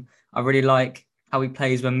season. I really like how he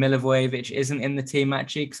plays when Milivojevic isn't in the team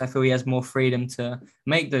actually, because I feel he has more freedom to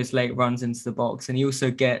make those late runs into the box, and he also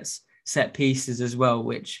gets set pieces as well,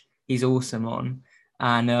 which he's awesome on.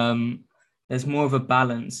 And there's more of a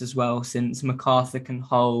balance as well since MacArthur can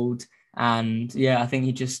hold. And yeah, I think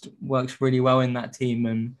he just works really well in that team.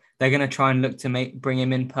 And they're going to try and look to bring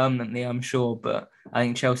him in permanently, I'm sure. But I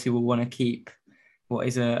think Chelsea will want to keep what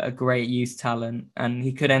is a great youth talent. And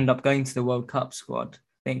he could end up going to the World Cup squad.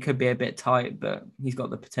 I think it could be a bit tight, but he's got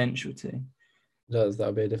the potential to. That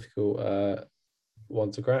would be a difficult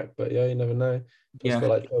one to crack, but yeah, you never know. I just Yeah. feel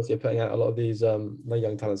like Chelsea are putting out a lot of these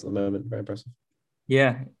young talents at the moment. Very impressive.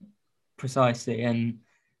 Yeah, precisely. And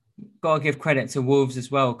got to give credit to Wolves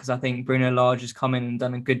as well, because I think Bruno Lage has come in and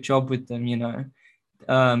done a good job with them.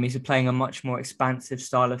 He's playing a much more expansive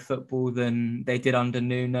style of football than they did under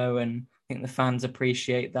Nuno, and I think the fans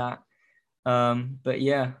appreciate that. But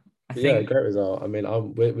yeah, I Yeah, think great result. I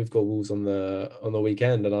mean, we've got Wolves on the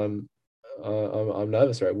weekend, and I'm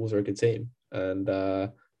nervous. Right, Wolves are a good team, and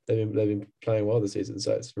they've been playing well this season.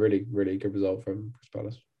 So it's really good result from Crystal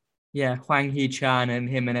Palace. yeah, Hwang Hee-chan and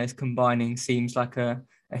Jimenez combining seems like a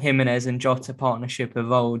Jimenez and Jota partnership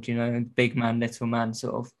of old, big man, little man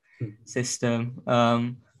sort of system.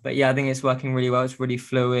 But yeah, I think it's working really well. It's really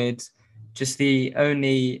fluid. Just the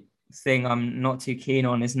only thing I'm not too keen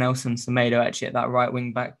on is Nelson Semedo actually at that right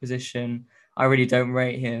wing back position. I really don't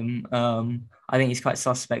rate him. I think he's quite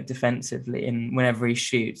suspect defensively, and whenever he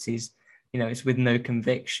shoots, it's with no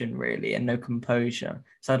conviction really and no composure.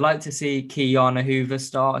 So I'd like to see Ki-Jana Hoover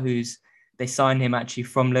start, they signed him actually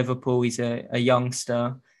from Liverpool. He's a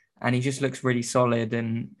youngster and he just looks really solid.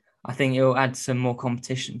 And I think it'll add some more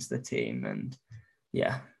competition to the team. And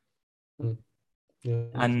yeah. Yeah,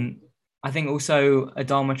 And I think also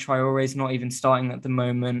Adama Traore is not even starting at the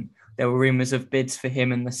moment. There were rumours of bids for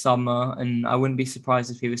him in the summer, and I wouldn't be surprised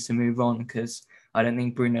if he was to move on because I don't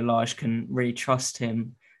think Bruno Lage can really trust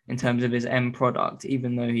him in terms of his end product,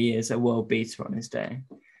 even though he is a world beater on his day.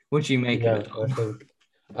 What do you make of yeah. it? I think.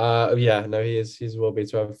 Yeah, no, he's a well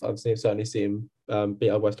beater. Certainly seen him beat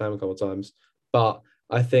up West Ham a couple of times, but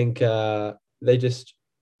I think I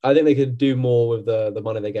think they could do more with the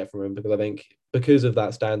money they get from him because I think because of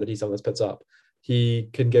that standard he sometimes puts up, he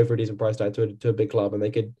can go for a decent price tag to a big club, and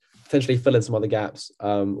they could potentially fill in some other gaps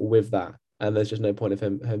with that. And there's just no point of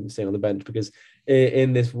him staying on the bench, because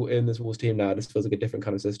in this Wolves team now, this feels like a different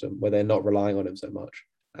kind of system where they're not relying on him so much,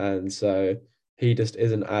 and so he just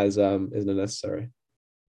isn't as necessary.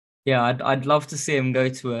 Yeah, I'd love to see him go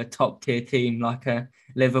to a top tier team like a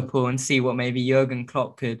Liverpool and see what maybe Jurgen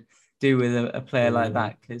Klopp could do with a player like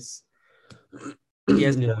that, because he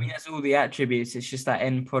has all the attributes. It's just that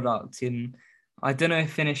end product. And I don't know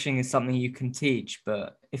if finishing is something you can teach,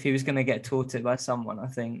 but if he was going to get taught it by someone, I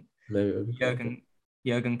think Maybe it would be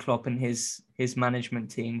Jurgen Klopp and his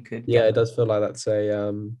management team could Yeah, get. it does feel like that's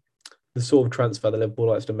the sort of transfer that Liverpool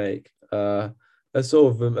likes to make. A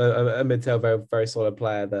sort of a mid-tail, very very solid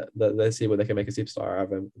player that they see where they can make a superstar out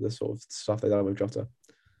of him. The sort of stuff they've done with Jota.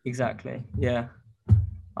 Exactly. Yeah.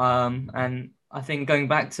 And I think going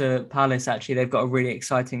back to Palace, actually, they've got a really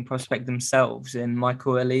exciting prospect themselves in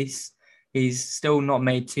Michael Elise. He's still not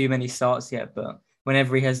made too many starts yet, but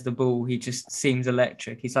whenever he has the ball, he just seems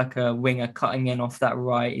electric. He's like a winger cutting in off that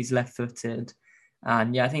right. He's left-footed.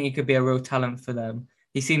 And yeah, I think he could be a real talent for them.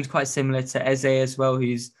 He seems quite similar to Eze as well,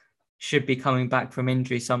 who's should be coming back from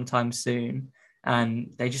injury sometime soon.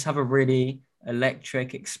 And they just have a really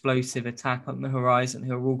electric, explosive attack on the horizon,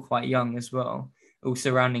 who are all quite young as well, all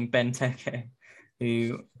surrounding Benteke,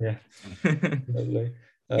 who Yeah, lovely.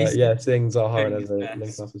 he's Yeah, seeing Zaha doing and his as a link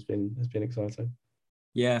best. up has been exciting.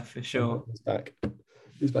 Yeah, for sure. He's back.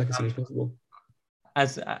 He's back as soon as possible.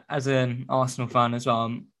 As an Arsenal fan as well,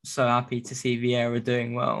 I'm so happy to see Vieira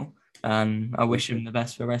doing well, and I wish him the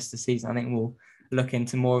best for the rest of the season. I think we'll look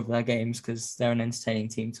into more of their games because they're an entertaining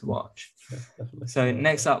team to watch. Yeah, definitely. So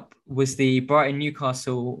next up was the Brighton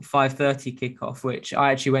Newcastle 5:30 kickoff, which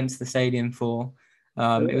I actually went to the stadium for.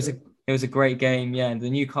 It was a great game. Yeah, the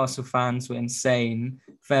Newcastle fans were insane.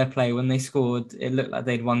 Fair play when they scored. It looked like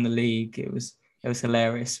they'd won the league. It was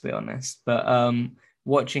hilarious, to be honest. But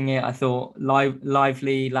watching it, I thought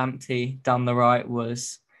lively Lamptey down the right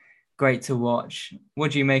was great to watch.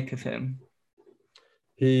 What do you make of him?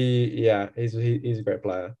 He's a great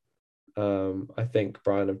player. I think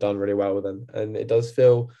Brighton have done really well with him, and it does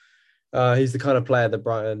feel he's the kind of player that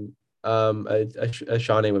Brighton are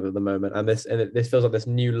shining with at the moment. And this feels like this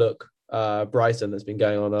new look Brighton that's been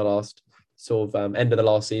going on the last sort of end of the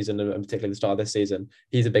last season, and particularly the start of this season.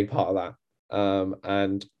 He's a big part of that.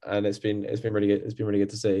 And it's been really good. It's been really good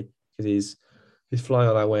to see, because he's flying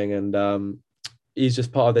on that wing, and he's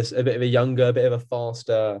just part of this a bit of a younger, a bit of a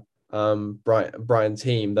faster Brighton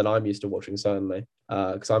team than I'm used to watching, certainly.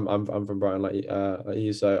 Because I'm from Brighton like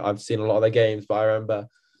you, so I've seen a lot of their games. But I remember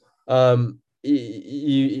you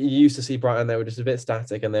used to see Brighton, they were just a bit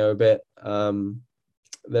static, and they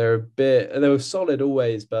were solid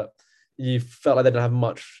always, but you felt like they didn't have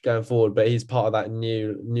much going forward. But he's part of that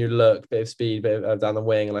new look, bit of speed, bit of down the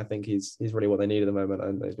wing, and I think he's really what they need at the moment,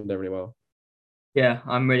 and he's been doing really well. Yeah,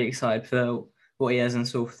 I'm really excited for what he has in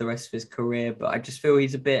store for the rest of his career, but I just feel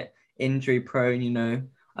he's a bit injury prone, you know.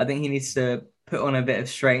 I think he needs to put on a bit of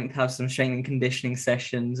strength, have some strength and conditioning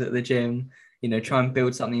sessions at the gym, you know, try and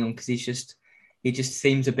build something on, because he just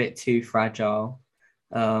seems a bit too fragile.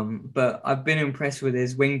 But I've been impressed with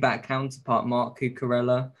his wing back counterpart, Mark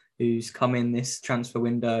Cucurella, who's come in this transfer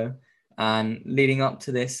window. And leading up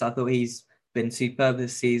to this, I thought he's been superb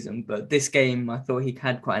this season. But this game, I thought he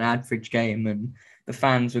had quite an average game, and the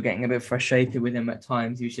fans were getting a bit frustrated with him at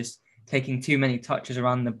times. He was just taking too many touches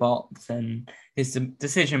around the box, and his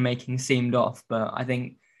decision making seemed off. But I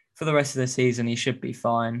think for the rest of the season, he should be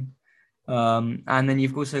fine. And then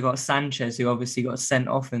you've also got Sanchez, who obviously got sent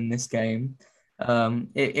off in this game.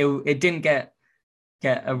 It didn't get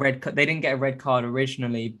a red. They didn't get a red card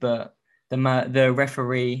originally, but the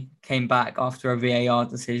referee came back after a VAR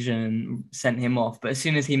decision and sent him off. But as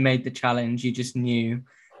soon as he made the challenge, you just knew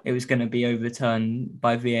it was going to be overturned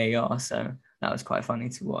by VAR. So that was quite funny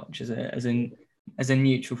to watch as a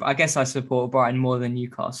neutral. I guess I support Brighton more than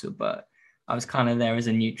Newcastle, but I was kind of there as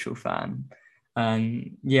a neutral fan.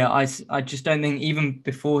 And yeah, I just don't think, even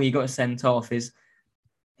before he got sent off, his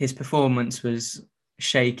performance was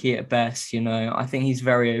shaky at best. You know, I think he's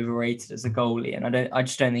very overrated as a goalie, and I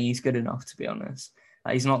just don't think he's good enough, to be honest.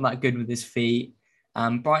 He's not that good with his feet.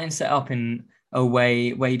 Brighton set up in a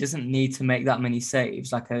way where he doesn't need to make that many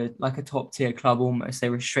saves, like a top tier club almost. They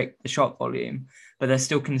restrict the shot volume, but they're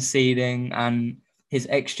still conceding, and his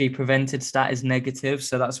XG prevented stat is negative.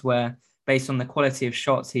 So that's where, based on the quality of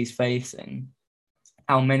shots he's facing,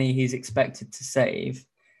 how many he's expected to save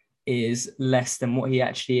is less than what he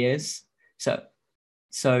actually is.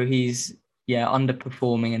 So he's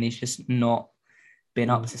underperforming, and he's just not been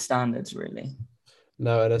up to standards, really.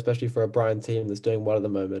 No, and especially for a Brighton team that's doing well at the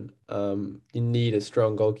moment, you need a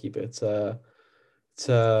strong goalkeeper to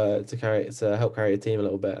help carry a team a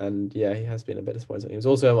little bit. And yeah, he has been a bit disappointing. He was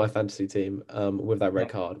also on my fantasy team with that red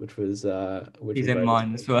Yeah, card, which he's was in very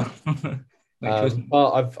mine as disappointing. well, which was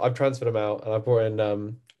But I've transferred him out and I brought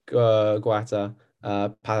in Guata,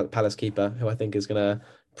 Palace keeper, who I think is gonna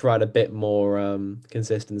provide a bit more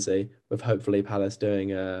consistency with hopefully Palace doing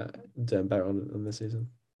better on this season.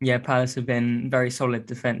 yeah. Palace have been very solid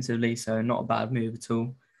defensively, so not a bad move at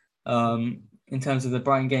all. In terms of the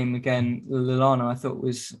Brighton game again, Lallana I thought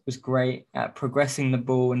was great at progressing the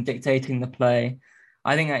ball and dictating the play.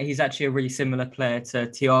 I think that he's actually a really similar player to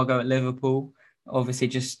Thiago at Liverpool. Obviously,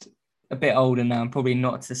 just a bit older now and probably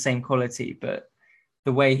not to the same quality, but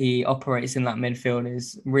the way he operates in that midfield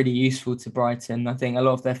is really useful to Brighton. I think a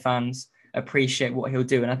lot of their fans appreciate what he'll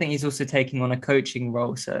do. And I think he's also taking on a coaching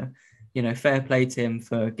role. So, fair play to him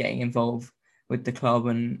for getting involved with the club.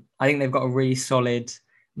 And I think they've got a really solid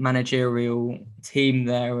managerial team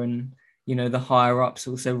there. And, the higher ups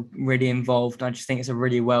also really involved. I just think it's a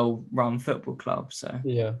really well run football club. So,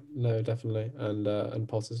 Yeah, no, definitely, and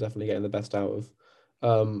Potter's definitely getting the best out of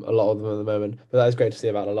a lot of them at the moment. But that is great to see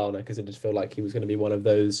about Lallana because it just felt like he was going to be one of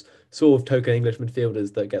those sort of token English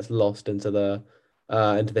midfielders that gets lost into the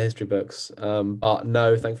history books. But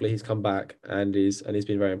no, thankfully he's come back and he's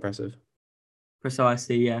been very impressive.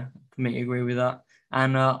 precisely, yeah, completely agree with that.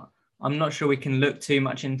 And I'm not sure we can look too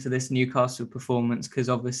much into this Newcastle performance because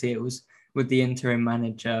obviously it was with the interim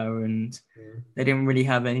manager and Mm. they didn't really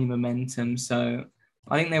have any momentum. So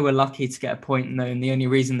I think they were lucky to get a point though, and the only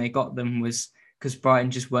reason they got them was because Brighton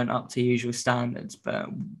just weren't up to usual standards. But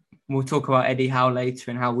we'll talk about Eddie Howe later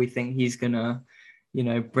and how we think he's gonna,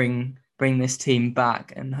 bring this team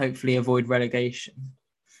back and hopefully avoid relegation.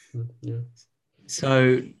 Yeah.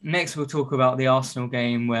 So next we'll talk about the Arsenal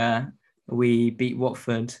game where we beat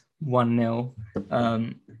Watford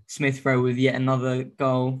 1-0. Smith Rowe with yet another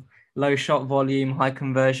goal, low shot volume, high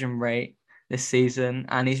conversion rate this season,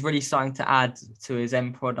 and he's really starting to add to his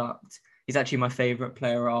end product. He's actually my favourite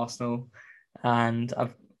player at Arsenal, and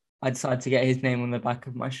I decided to get his name on the back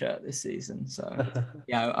of my shirt this season. So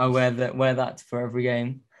yeah, I wear that for every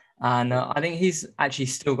game. And I think he's actually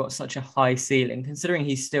still got such a high ceiling, considering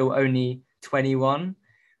he's still only 21.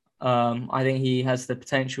 I think he has the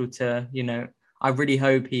potential to, I really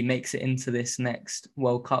hope he makes it into this next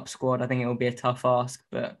World Cup squad. I think it will be a tough ask,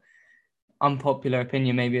 but unpopular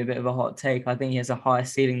opinion, maybe a bit of a hot take. I think he has a higher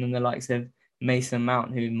ceiling than the likes of Mason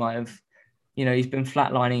Mount, who might have, he's been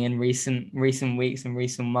flatlining in recent weeks and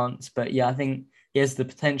recent months. But yeah, I think he has the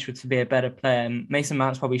potential to be a better player. Mason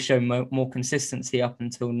Mount's probably shown more consistency up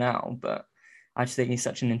until now, but I just think he's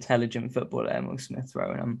such an intelligent footballer, Emil Smith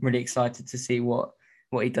Rowe, and I'm really excited to see what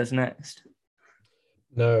he does next.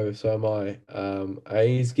 No, so am I.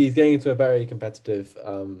 He's getting into a very competitive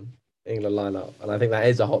England lineup, and I think that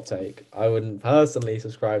is a hot take. I wouldn't personally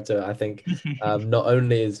subscribe to it. I think not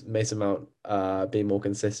only is Mason Mount being more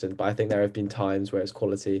consistent, but I think there have been times where his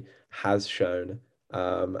quality has shown.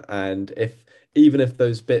 And if even if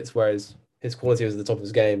those bits where his quality was at the top of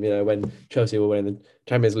his game, when Chelsea were winning the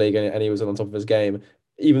Champions League and he was on top of his game,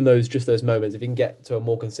 even those moments, if he can get to a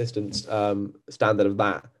more consistent standard of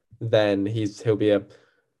that, then he'll be a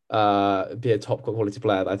top quality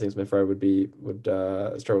player that I think Smith Rowe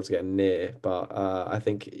would struggle to get near. But I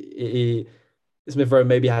think Smith Rowe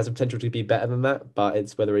maybe has the potential to be better than that, but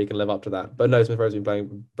it's whether he can live up to that. But no, Smith Rowe's been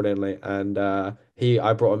playing brilliantly, and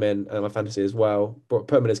I brought him in my fantasy as well.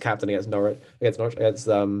 Put him in as captain against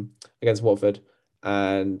Watford,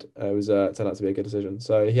 and it was turned out to be a good decision.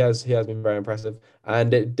 So he has been very impressive,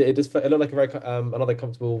 and it looked like a very another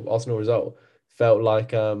comfortable Arsenal result. Felt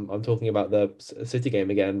like I'm talking about the City game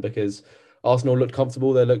again because Arsenal looked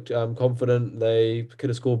comfortable. They looked confident. They could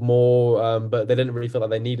have scored more, but they didn't really feel like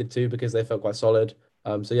they needed to because they felt quite solid.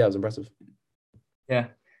 So yeah, it was impressive. Yeah,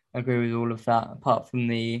 I agree with all of that, apart from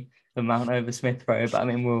the Mount over Smith Rowe. But I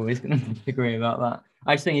mean, we're always going to agree about that.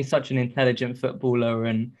 I just think he's such an intelligent footballer,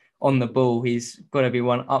 and on the ball, he's got to be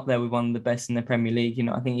one up there with one of the best in the Premier League.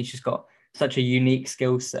 I think he's just got such a unique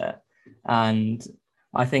skill set, and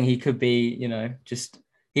I think he could be, just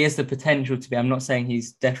he has the potential to be. I'm not saying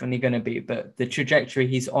he's definitely going to be, but the trajectory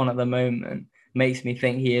he's on at the moment makes me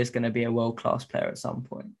think he is going to be a world-class player at some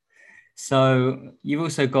point. So you've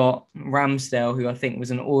also got Ramsdale, who I think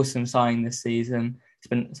was an awesome signing this season.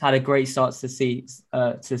 It's had a great start to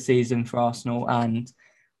season for Arsenal, and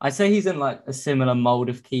I'd say he's in like a similar mold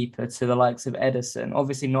of keeper to the likes of Ederson.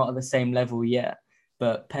 Obviously not at the same level yet,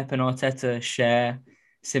 but Pep and Arteta share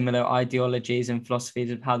similar ideologies and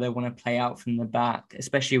philosophies of how they want to play out from the back,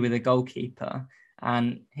 especially with a goalkeeper.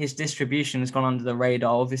 and his distribution has gone under the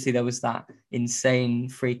radar. Obviously, there was that insane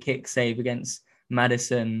free kick save against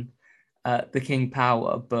Madison, the King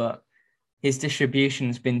Power, but his distribution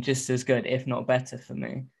has been just as good, if not better, for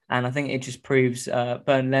me. And I think it just proves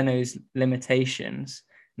Bernd Leno's limitations.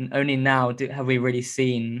 And only now have we really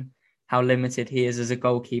seen how limited he is as a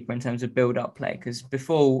goalkeeper in terms of build-up play. Because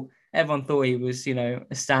before, everyone thought he was, a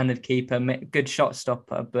standard keeper, good shot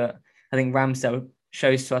stopper. But I think Ramsdale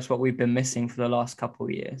shows to us what we've been missing for the last couple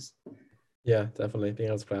of years. Yeah, definitely being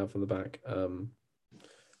able to play out from the back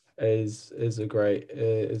is a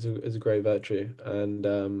great virtue, and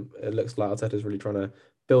it looks like Arteta's really trying to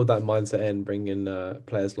build that mindset in, bring in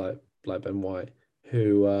players like Ben White,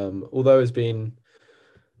 who although has been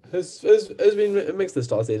mixed this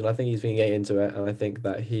start of the season. I think he's been getting into it, and I think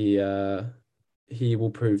that he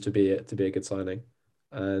will prove to be a good signing,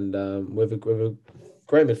 and with a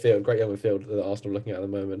great midfield, great young midfield that Arsenal are looking at the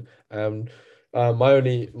moment. My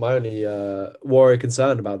only worry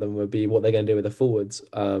concern about them would be what they're going to do with the forwards.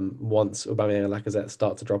 Once Aubameyang and Lacazette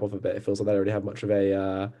start to drop off a bit, it feels like they already have much of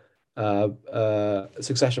a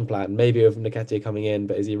succession plan. Maybe with Nketiah coming in,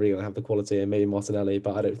 but is he really going to have the quality? And maybe Martinelli,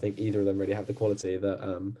 but I don't think either of them really have the quality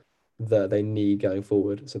that they need going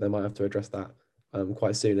forward. So they might have to address that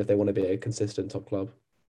quite soon if they want to be a consistent top club.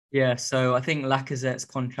 Yeah, so I think Lacazette's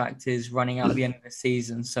contract is running out at the end of the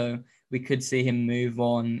season, so we could see him move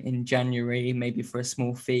on in January, maybe for a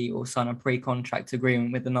small fee or sign a pre-contract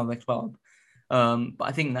agreement with another club. But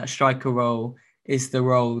I think that striker role is the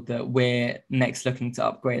role that we're next looking to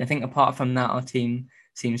upgrade. I think apart from that, our team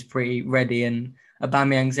seems pretty ready, and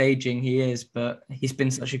Aubameyang's aging, he is, but he's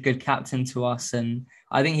been such a good captain to us. And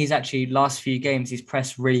I think he's actually, last few games, he's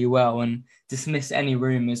pressed really well and dismissed any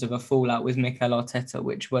rumours of a fallout with Mikel Arteta,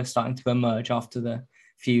 which were starting to emerge after the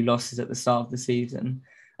few losses at the start of the season.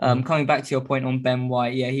 Coming back to your point on Ben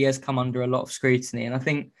White, yeah, he has come under a lot of scrutiny. And I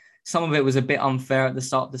think some of it was a bit unfair at the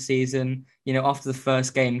start of the season. After the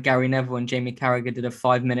first game, Gary Neville and Jamie Carragher did a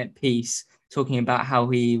 5-minute piece talking about how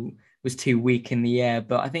he was too weak in the air.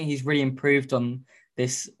 But I think he's really improved on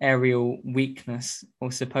this aerial weakness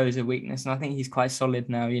or supposed weakness. And I think he's quite solid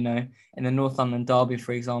now, in the North London derby,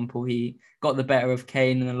 for example, he got the better of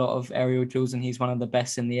Kane in a lot of aerial duels, and he's one of the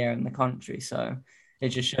best in the air in the country. So it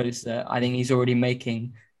just shows that I think he's already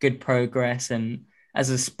making good progress. And as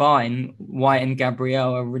a spine, White and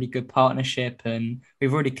Gabriel are a really good partnership, and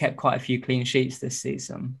we've already kept quite a few clean sheets this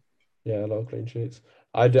season. Yeah, a lot of clean sheets.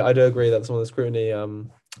 I do agree that some of the scrutiny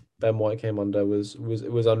Ben White came under was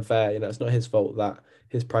unfair. It's not his fault that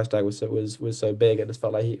his price tag was so big. It just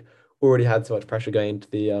felt like he already had so much pressure going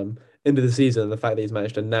into the season. And the fact that he's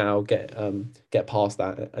managed to now get past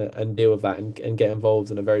that and deal with that and get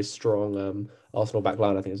involved in a very strong Arsenal back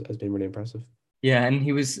line, I think has been really impressive. Yeah, and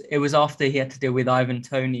it was after he had to deal with Ivan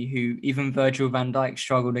Toney, who even Virgil van Dijk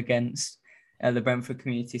struggled against at the Brentford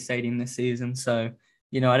Community Stadium this season. So,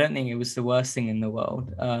 I don't think it was the worst thing in the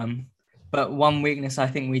world. But one weakness I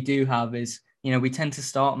think we do have is, we tend to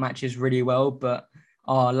start matches really well, but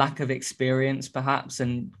our lack of experience perhaps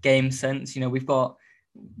and game sense, we've got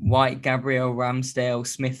White, Gabriel, Ramsdale,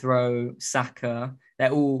 Smith Rowe, Saka.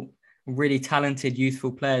 They're all really talented,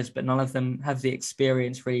 youthful players, but none of them have the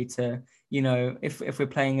experience really to, if we're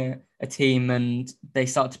playing a team and they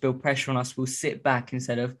start to build pressure on us, we'll sit back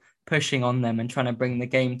instead of pushing on them and trying to bring the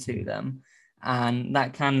game to them. And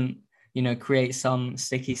that can, create some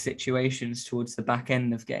sticky situations towards the back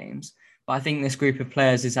end of games. But I think this group of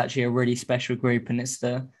players is actually a really special group, and it's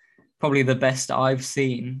probably the best I've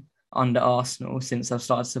seen under Arsenal since I've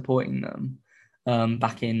started supporting them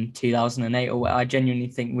back in 2008. Or I genuinely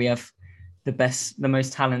think we have the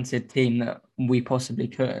most talented team that we possibly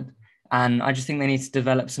could. And I just think they need to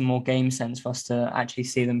develop some more game sense for us to actually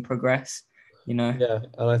see them progress, Yeah,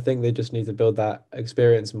 and I think they just need to build that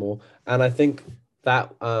experience more. And I think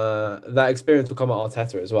that that experience will come at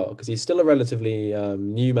Arteta as well, because he's still a relatively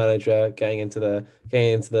new manager getting into the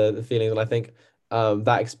feelings. And I think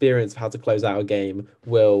that experience of how to close out a game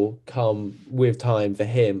will come with time for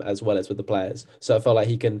him as well as with the players. So I felt like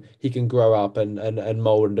he can grow up and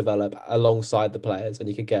mold and develop alongside the players, and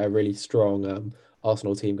he could get a really strong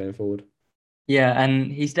Arsenal team going forward. Yeah,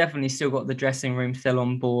 and he's definitely still got the dressing room still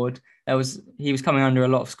on board. He was coming under a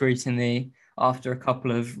lot of scrutiny after a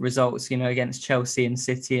couple of results, against Chelsea and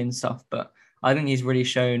City and stuff. But I think he's really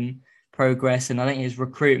shown progress, and I think his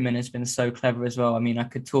recruitment has been so clever as well. I mean, I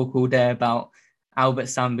could talk all day about Albert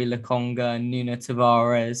Sambi Lokonga, Nuno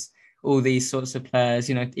Tavares, all these sorts of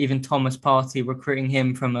players. Even Thomas Partey, recruiting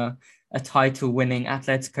him from a title-winning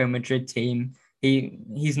Atletico Madrid team.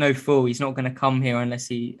 He's no fool. He's not going to come here unless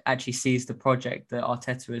he actually sees the project that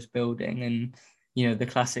Arteta is building. And the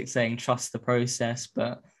classic saying, trust the process.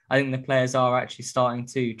 But I think the players are actually starting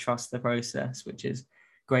to trust the process, which is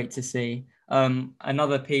great to see.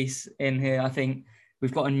 Another piece in here, I think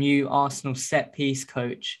we've got a new Arsenal set piece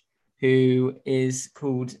coach who is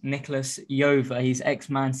called Nicholas Yova. He's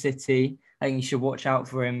ex-Man City. I think you should watch out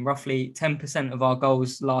for him. Roughly 10% of our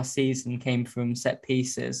goals last season came from set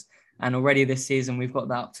pieces. And already this season, we've got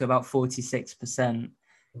that up to about 46%,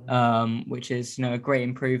 which is, a great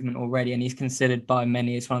improvement already. And he's considered by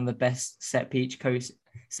many as one of the best set piece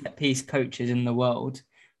coaches in the world,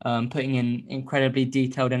 putting in incredibly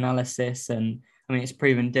detailed analysis. And I mean, it's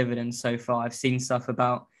proven dividends so far. I've seen stuff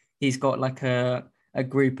about he's got like a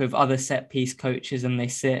group of other set piece coaches and they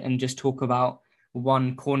sit and just talk about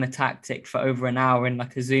one corner tactic for over an hour in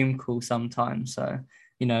like a Zoom call sometimes. So,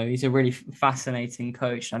 he's a really fascinating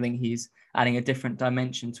coach. I think he's adding a different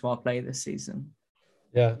dimension to our play this season.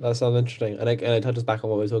 Yeah, that sounds interesting, and it touches back on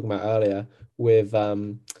what we were talking about earlier with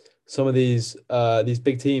some of these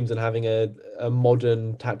big teams and having a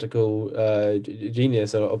modern tactical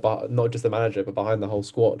genius, or not just the manager, but behind the whole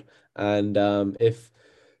squad. And if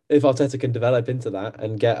Arteta can develop into that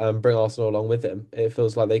and get bring Arsenal along with him, it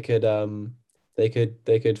feels like they could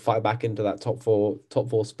fight back into that top four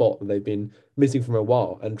spot that they've been missing from a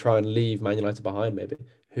while, and try and leave Man United behind, maybe,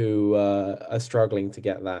 who are struggling to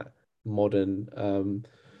get that modern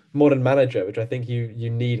manager, which I think you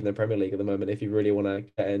need in the Premier League at the moment if you really want to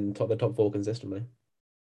get in the top four consistently.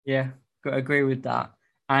 Yeah, agree with that.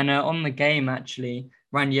 And on the game, actually,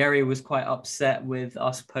 Ranieri was quite upset with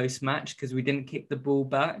us post-match because we didn't kick the ball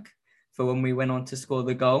back for when we went on to score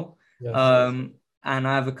the goal. Yes. And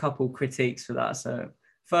I have a couple critiques for that. So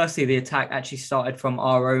firstly, the attack actually started from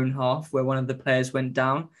our own half where one of the players went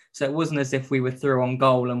down. So it wasn't as if we were through on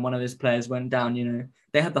goal and one of his players went down.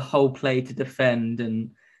 They had the whole play to defend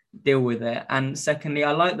and deal with it. And secondly,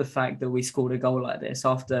 I like the fact that we scored a goal like this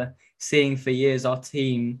after seeing for years our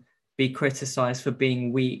team be criticised for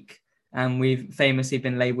being weak. And we've famously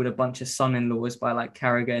been labelled a bunch of son-in-laws by like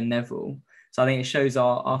Carragher and Neville. So I think it shows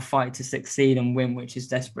our fight to succeed and win, which is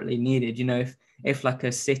desperately needed. If like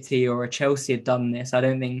a City or a Chelsea had done this, I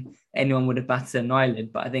don't think anyone would have batted an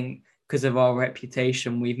eyelid. But I think because of our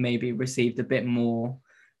reputation, we've maybe received a bit more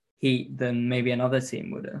heat than maybe another team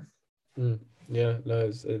would have. Yeah, no,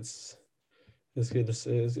 it's good to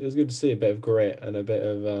see. It's good to see a bit of grit and a bit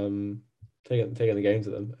of taking the game to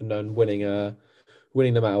them and then winning no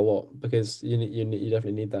matter what, because you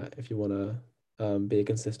definitely need that if you want to be a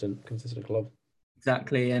consistent club.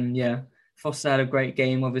 Exactly, and yeah, Foster had a great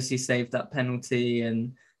game. Obviously, saved that penalty,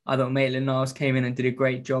 and I thought Maitland-Niles came in and did a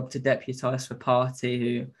great job to deputise for Partey,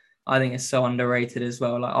 who I think is so underrated as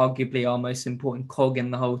well. Like arguably our most important cog in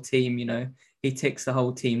the whole team. He ticks the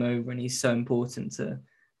whole team over, and he's so important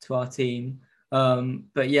to our team.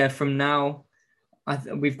 But yeah, from now,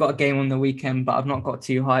 we've got a game on the weekend, but I've not got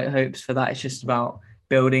too high hopes for that. It's just about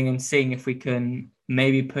building and seeing if we can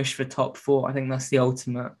maybe push for top four. I think that's the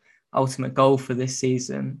ultimate goal for this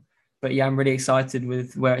season. But yeah, I'm really excited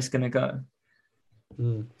with where it's going to go.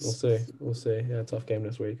 We'll see. Yeah, tough game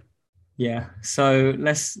this week. Yeah. So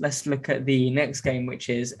let's look at the next game, which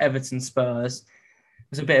is Everton Spurs.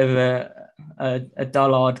 It was a bit of a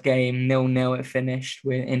dullard game, 0-0 it finished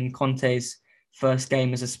in Conte's first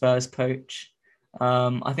game as a Spurs coach.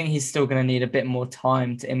 I think he's still going to need a bit more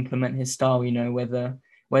time to implement his style,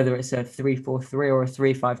 whether it's a 3-4-3 or a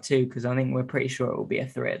 3-5-2, because I think we're pretty sure it will be a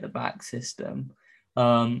three at the back system.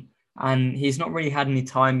 And he's not really had any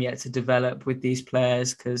time yet to develop with these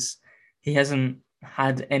players because he hasn't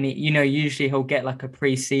had any, usually he'll get like a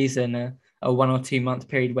pre-season, a 1 or 2 month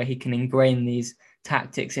period where he can ingrain these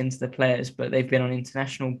tactics into the players, but they've been on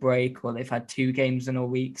international break or they've had 2 games in a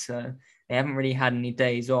week. So they haven't really had any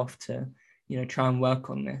days off to, try and work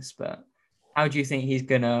on this. But how do you think he's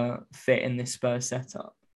going to fit in this Spurs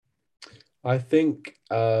setup? I think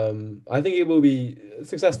it will be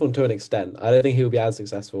successful to an extent. I don't think he'll be as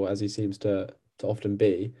successful as he seems to often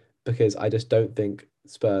be, because I just don't think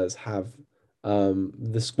Spurs have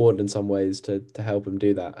the squad in some ways to help him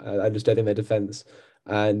do that. I just don't think their defense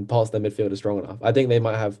and parts of their midfield are strong enough. I think they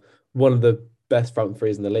might have one of the best front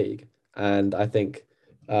threes in the league, and I think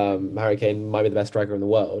Harry Kane might be the best striker in the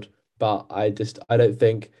world. But I don't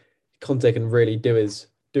think Conte can really do his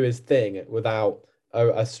thing without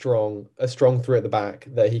a strong three at the back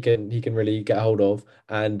that he can really get hold of,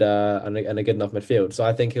 and a good enough midfield. So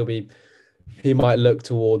I think he might look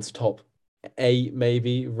towards top 8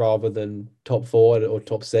 maybe rather than top 4 or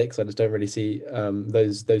top 6. I just don't really see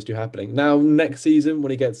those 2 happening. Now next season when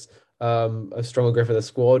he gets a stronger grip of the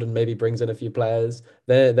squad and maybe brings in a few players,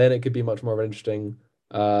 then it could be much more of an interesting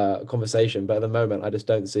conversation. But at the moment, I just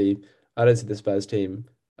don't see I don't see the Spurs team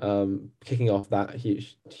kicking off that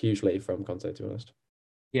hugely from Conte, to be honest.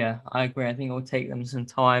 Yeah, I agree. I think it will take them some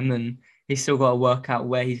time, and he's still got to work out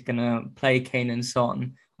where he's going to play Kane and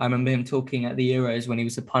Son. I remember him talking at the Euros when he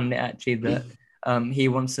was a pundit, actually, that he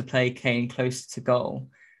wants to play Kane closer to goal.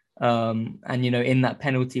 And, in that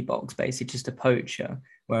penalty box, basically just a poacher.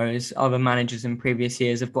 Whereas other managers in previous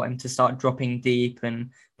years have got him to start dropping deep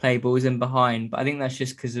and play balls in behind. But I think that's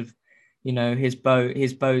just because of, his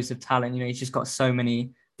bows of talent. He's just got so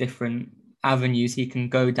many different avenues he can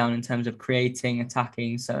go down in terms of creating,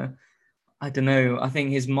 attacking. So I don't know. I think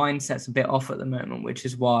his mindset's a bit off at the moment, which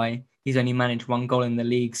is why he's only managed one goal in the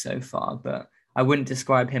league so far. But I wouldn't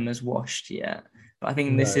describe him as washed yet. But I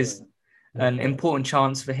think this No, is an important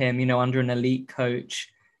chance for him, under an elite coach.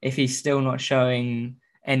 If he's still not showing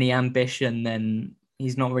any ambition, then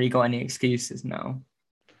he's not really got any excuses now.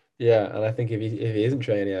 yeah, and I think if he isn't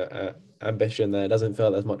showing any ambition, then it doesn't feel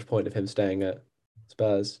like there's much point of him staying at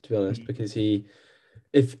Spurs, to be honest, because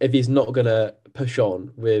if he's not gonna push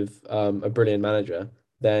on with a brilliant manager,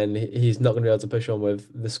 then he's not gonna be able to push on with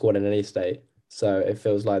the squad in any state. So it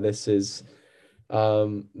feels like this is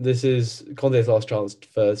Conte's last chance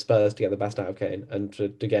for Spurs to get the best out of Kane and to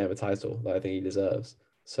get him a title that I think he deserves.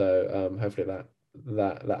 So hopefully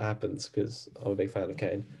that happens, because I'm a big fan of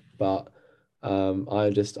Kane, but I'm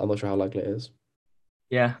not sure how likely it is.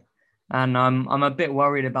 Yeah. And I'm a bit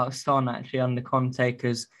worried about Son actually under Conte,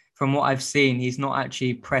 because from what I've seen, he's not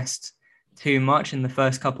actually pressed too much in the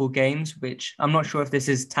first couple of games, which I'm not sure if this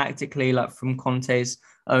is tactically like from Conte's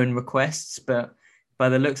own requests, but by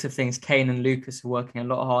the looks of things, Kane and Lucas are working a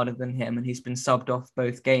lot harder than him, and he's been subbed off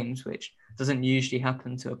both games, which doesn't usually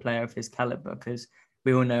happen to a player of his caliber, because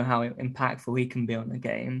we all know how impactful he can be on the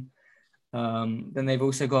game. Then they've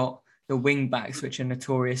also got the wing backs, which are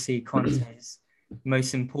notoriously Conte's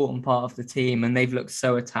most important part of the team, and they've looked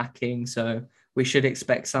so attacking. So we should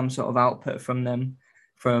expect some sort of output from them,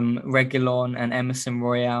 from Reguilon and Emerson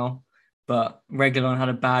Royale. But Reguilon had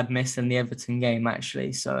a bad miss in the Everton game,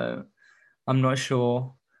 actually. So I'm not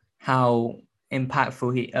sure how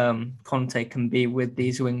impactful Conte can be with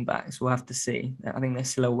these wing backs. We'll have to see. I think they're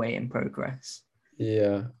still a way in progress.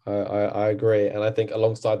 Yeah, I agree, and I think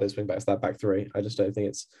alongside those wing backs, that back three, I just don't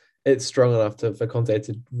think it's strong enough for Conte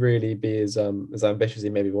to really be as ambitious as he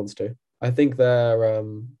maybe wants to. I think their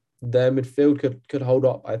midfield could hold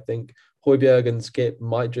up. I think Højbjerg and Skip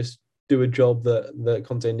might just do a job that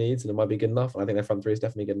Conte needs, and it might be good enough. And I think their front three is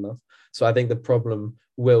definitely good enough. So I think the problem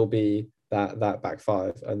will be that back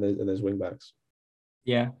five and those wing backs.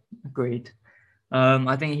 Yeah, agreed.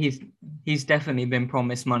 I think he's definitely been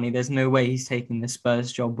promised money. There's no way he's taking the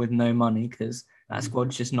Spurs job with no money, because that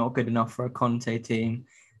squad's just not good enough for a Conte team.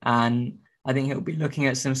 And I think he'll be looking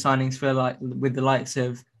at some signings for like with the likes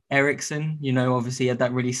of Eriksen. Obviously he had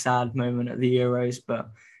that really sad moment at the Euros, but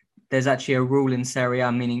there's actually a rule in Serie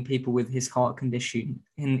A, meaning people with his heart condition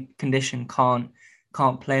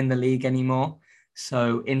can't play in the league anymore.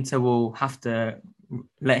 So Inter will have to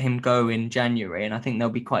let him go in January, and I think they'll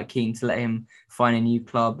be quite keen to let him find a new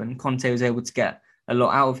club. And Conte was able to get a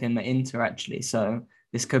lot out of him at Inter, actually. So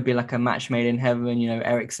this could be like a match made in heaven,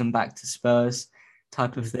 Eriksen back to Spurs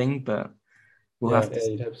type of thing. But we'll have to Yeah,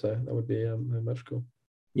 you'd hope so. That would be magical.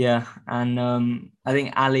 Yeah, and I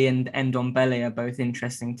think Ali and Ndombele are both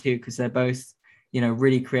interesting too, because they're both,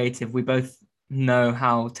 really creative. We both know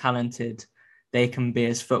how talented they can be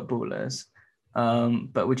as footballers,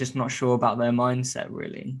 but we're just not sure about their mindset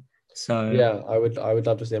really. So Yeah, I would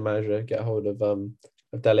love to see a manager get hold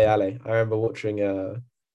of Dele Alli. I remember watching an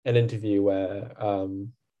interview where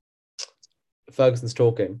Ferguson's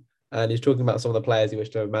talking, and he's talking about some of the players he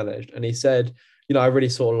wished to have managed, and he said, I really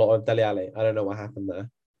saw a lot of Dele Alli. I don't know what happened there,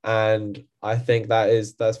 and I think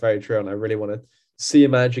that's very true, and I really want to see a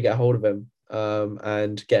manager get hold of him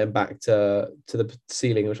and get him back to the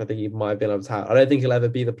ceiling, which I think he might have been able to have. I don't think he'll ever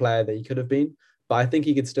be the player that he could have been, but I think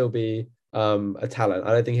he could still be a talent.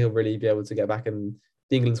 I don't think he'll really be able to get back in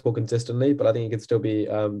the England squad consistently, but I think he could still be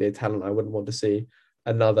a talent. I wouldn't want to see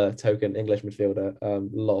another token English midfielder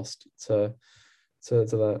lost to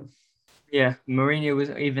that. yeah, Mourinho was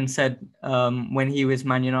even said when he was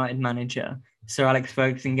Man United manager, Sir Alex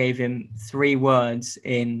Ferguson gave him 3 words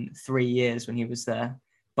in 3 years when he was there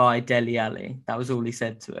by Dele Alli. That was all he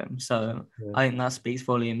said to him. So Yeah. I think that speaks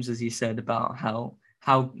volumes, as you said, about how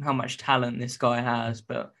much talent this guy has,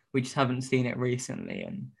 but we just haven't seen it recently.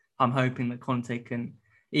 And I'm hoping that Conte can,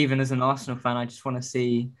 even as an Arsenal fan, I just want to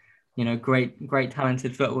see, great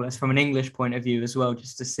talented footballers from an English point of view as well,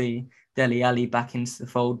 just to see Dele Alli back into the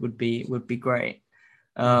fold would be great.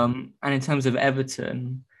 And in terms of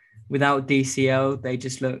Everton, without DCL, they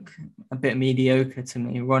just look a bit mediocre to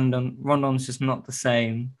me. Rondon's just not the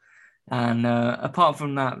same. And apart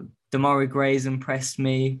from that, Demarai Gray's impressed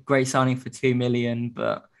me. Great signing for 2 million,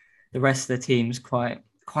 but the rest of the team's quite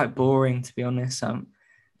boring, to be honest.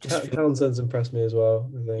 Just Townsend's impressed me as well,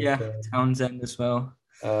 I think. yeah, Townsend as well.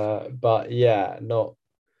 But yeah, not.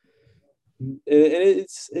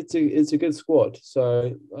 It's a good squad,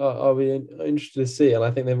 so I'll be interested to see. And I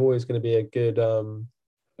think they're always going to be a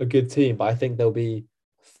good team. But I think they'll be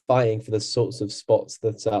fighting for the sorts of spots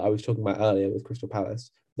that I was talking about earlier with Crystal Palace.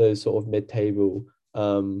 Those sort of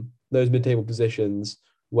those mid-table positions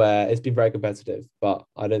where it's been very competitive. But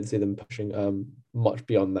I don't see them pushing much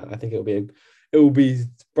beyond that. I think it will be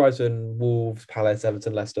Brighton, Wolves, Palace,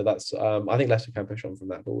 Everton, Leicester. That's I think Leicester can push on from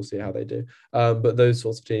that, but we'll see how they do. But those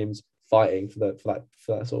sorts of teams fighting for that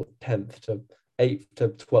sort of 10th to 8th to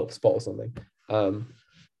 12th spot or something. And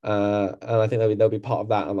I think they'll be part of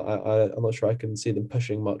that. And I'm not sure I can see them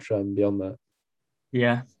pushing much beyond that.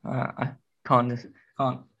 Yeah, I can't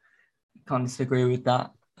can't disagree with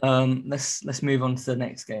that. Let's move on to the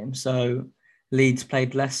next game. So Leeds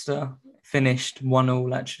played Leicester, finished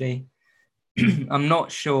 1-1 actually. I'm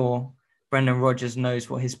not sure Brendan Rodgers knows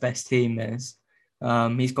what his best team is.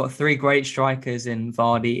 He's got three great strikers in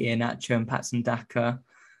Vardy, Iheanacho, and Patson Daka,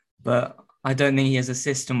 but I don't think he has a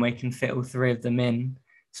system where he can fit all three of them in.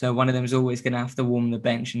 So one of them is always going to have to warm the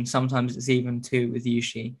bench, and sometimes it's even two with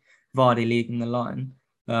usually Vardy leading the line.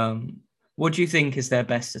 What do you think is their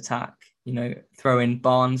best attack? You know, throw in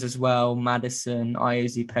Barnes as well, Madison,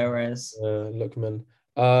 Iosi Perez, Lookman.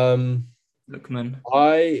 Lookman.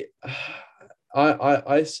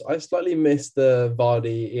 I slightly missed the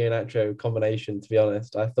Vardy Iheanacho combination, to be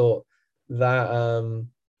honest. I thought that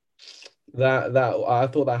I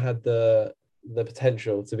thought that had the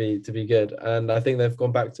potential to be good, and I think they've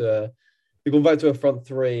gone back to a front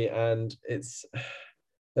three, and it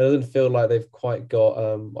doesn't feel like they've quite got.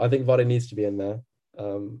 I think Vardy needs to be in there,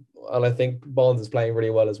 and I think Barnes is playing really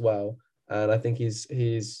well as well, and I think he's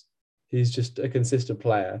just a consistent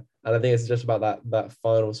player, and I think it's just about that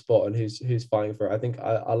final spot and who's fighting for it. I think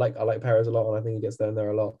I like Perez a lot, and I think he gets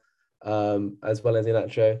there a lot, as well as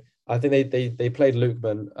Iheanacho. I think they played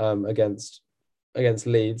Lookman against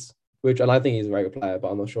Leeds, and I think he's a very good player, but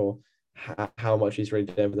I'm not sure how much he's really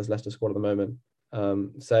doing for this Leicester squad at the moment.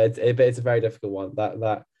 So it's a very difficult one.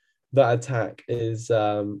 That attack is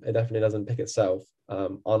it definitely doesn't pick itself.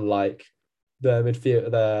 Unlike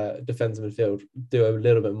the defensive midfield do a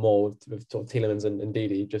little bit more with Tielemans and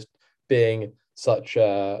Ndidi just being such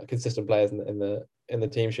consistent players in the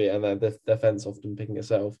team sheet, and then the defense often picking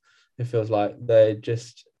itself. It feels like they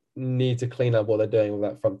just need to clean up what they're doing with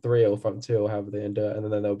that front three or front two or however they do it,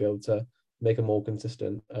 and then they'll be able to make a more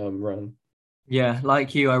consistent run. Yeah,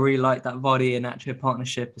 like you, I really like that Vardy and Nacho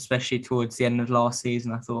partnership, especially towards the end of last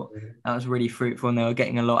season. I thought that was really fruitful and they were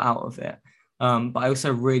getting a lot out of it. But I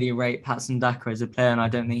also really rate Patson Daka as a player, and I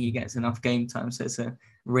don't think he gets enough game time. So it's a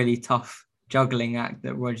really tough juggling act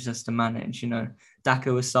that Rodgers has to manage. You know,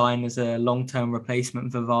 Daka was signed as a long-term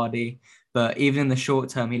replacement for Vardy, but even in the short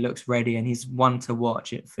term, he looks ready and he's one to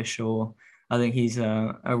watch it for sure. I think he's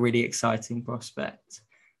a really exciting prospect.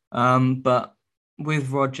 But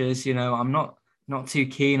with Rodgers, you know, I'm not too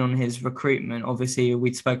keen on his recruitment. Obviously,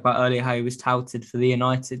 we spoke about earlier how he was touted for the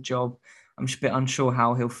United job. I'm just a bit unsure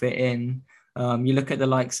how he'll fit in. You look at the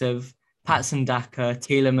likes of Patson Daka,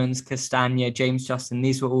 Tielemans, Castagna, James Justin.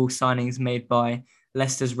 These were all signings made by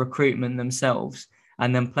Leicester's recruitment themselves.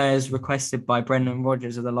 And then players requested by Brendan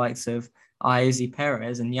Rodgers are the likes of Iosi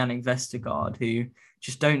Perez and Yannick Vestergaard, who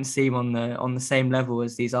just don't seem on the same level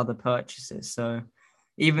as these other purchases. So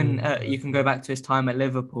even you can go back to his time at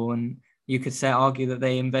Liverpool, and you could argue that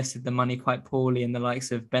they invested the money quite poorly in the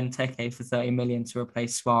likes of Benteke for 30 million to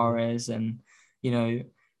replace Suarez, and you know,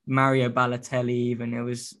 Mario Balotelli. Even it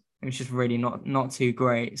was just really not too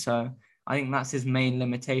great. So I think that's his main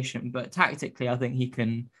limitation. But tactically, I think he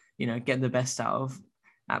can, you know, get the best out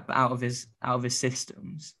of his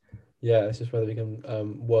systems. Yeah, it's just whether we can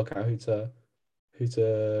work out who to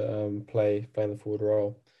play in the forward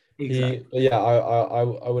role. Exactly. I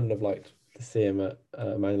wouldn't have liked to see him at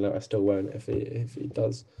Man United. I still won't if he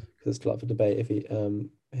does, because it's still up for debate if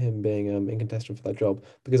him being in contention for that job.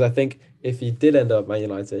 Because I think if he did end up at Man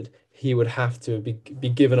United, he would have to be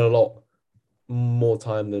given a lot more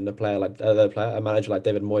time than a manager like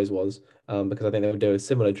David Moyes was, because I think they would do a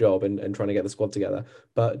similar job in trying to get the squad together.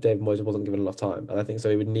 But David Moyes wasn't given enough time, and I think so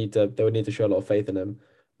they would need to show a lot of faith in him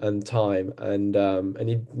and time, and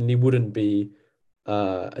he wouldn't be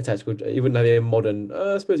a tactical. He wouldn't have a modern.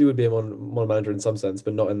 I suppose he would be a modern manager in some sense,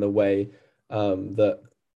 but not in the way that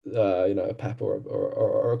a Pep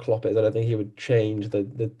or a Klopp is. I don't think he would change the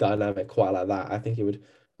dynamic quite like that. I think he would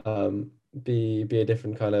be a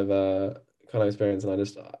different kind of experience. And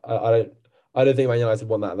I don't think Man United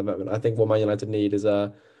want that at the moment. I think what Man United need is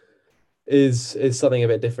something a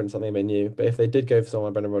bit different, something a bit new. But if they did go for someone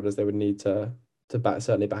like Brendan Rodgers, they would need to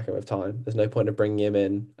certainly back him with time. There's no point of bringing him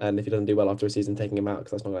in, and if he doesn't do well after a season, taking him out,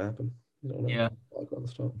 because that's not going to happen. Yeah. On the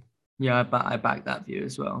start. Yeah, I back that view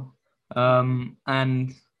as well.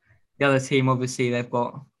 And the other team, obviously, they've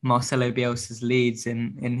got Marcelo Bielsa's Leeds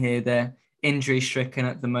in here. They're injury stricken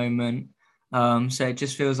at the moment, so it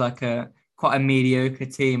just feels like quite a mediocre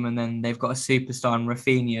team. And then they've got a superstar in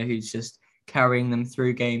Rafinha who's just carrying them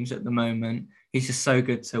through games at the moment. He's just so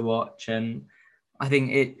good to watch, and I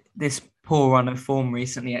think this poor run of form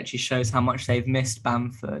recently actually shows how much they've missed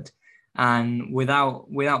Bamford. And without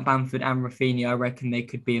Bamford and Rafinha, I reckon they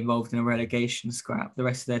could be involved in a relegation scrap. The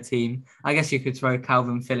rest of their team, I guess you could throw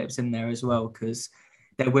Calvin Phillips in there as well, because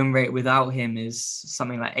their win rate without him is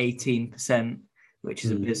something like 18%, which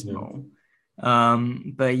is abysmal.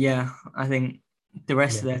 But yeah, I think the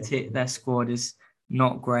rest of their squad is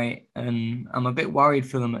not great, and I'm a bit worried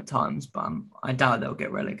for them at times. But I doubt they'll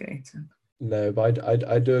get relegated. No, but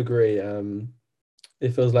I do agree.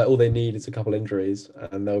 It feels like all they need is a couple injuries,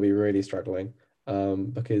 and they'll be really struggling.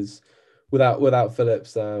 Because without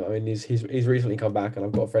Phillips, I mean he's recently come back, and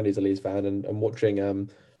I've got a friend who's a Leeds fan, and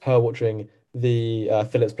watching the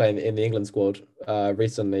Phillips playing in the England squad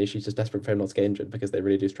recently. She's just desperate for him not to get injured because they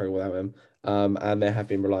really do struggle without him. And they have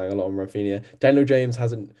been relying a lot on Rafinha. Daniel James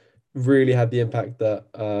hasn't really had the impact that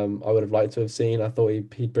I would have liked to have seen. I thought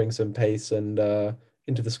he'd bring some pace and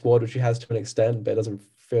into the squad, which he has to an extent, but it doesn't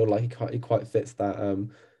feel like he quite fits that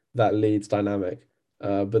Leeds dynamic.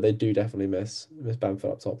 But they do definitely miss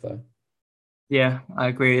Bamford up top there. Yeah, I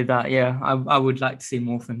agree with that. Yeah, I would like to see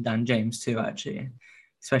more from Dan James too, actually,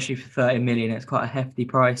 especially for 30 million. It's quite a hefty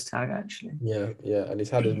price tag, actually. Yeah, and he's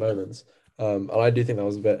had his moments. And I do think that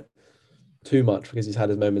was a bit too much because he's had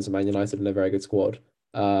his moments at Man United in a very good squad.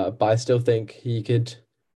 But I still think he could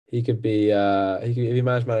be if he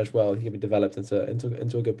managed well, he could be developed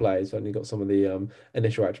into a good player. He's certainly got some of the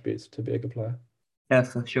initial attributes to be a good player. Yeah,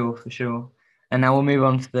 for sure, for sure. And now we'll move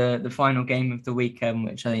on to the final game of the weekend,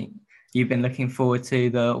 which I think you've been looking forward to,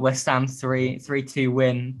 the West Ham 3-2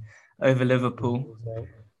 win over Liverpool.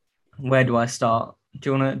 Where do I start? Do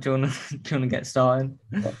you wanna get started?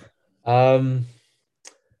 Um,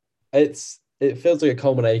 it feels like a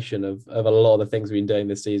culmination of a lot of the things we've been doing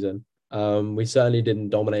this season. We certainly didn't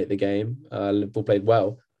dominate the game. Liverpool played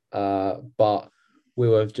well, but we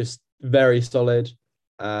were just very solid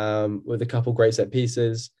with a couple great set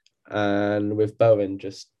pieces, and with Bowen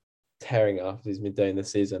just tearing it up as he's been doing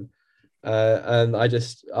this season. And I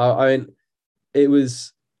mean, it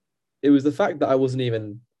was the fact that I wasn't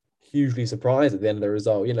even hugely surprised at the end of the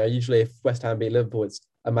result. Usually if West Ham beat Liverpool, it's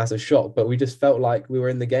a massive shock, but we just felt like we were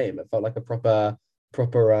in the game. It felt like a proper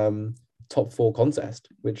top four contest,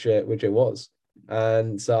 which it was.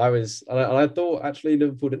 And so I thought actually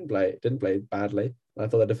Liverpool didn't play badly. I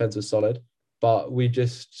thought their defense was solid, but we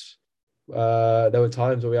just there were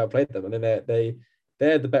times where we outplayed them. And then they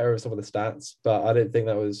had the better of some of the stats, but I didn't think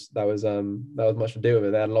that was much to do with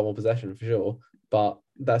it. They had a lot more possession for sure, but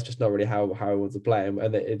that's just not really how I want to play.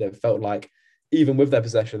 And it felt like even with their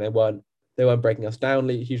possession, they weren't breaking us down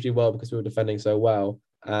hugely well because we were defending so well.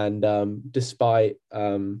 And despite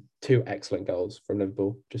two excellent goals from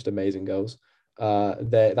Liverpool, just amazing goals,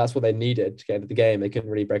 that's what they needed to get into the game. They couldn't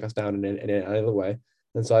really break us down in any other way.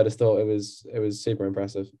 And so I just thought it was super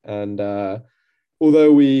impressive. And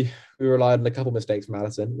although we relied on a couple of mistakes from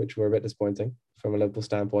Alisson, which were a bit disappointing from a Liverpool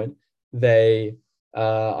standpoint,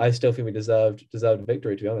 I still think we deserved a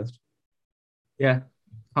victory, to be honest. Yeah,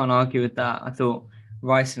 can't argue with that. I thought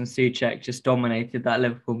Rice and Souček just dominated that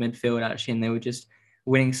Liverpool midfield, actually, and they were just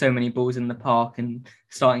winning so many balls in the park and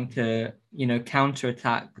starting to, counter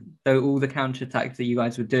attack. Though all the counter attacks that you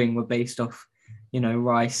guys were doing were based off,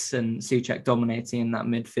 Rice and Souček dominating in that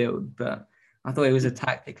midfield. But I thought it was a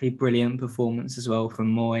tactically brilliant performance as well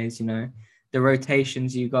from Moyes. The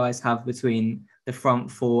rotations you guys have between the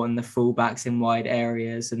front four and the fullbacks in wide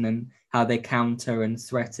areas, and then how they counter and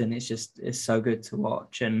threaten. It's so good to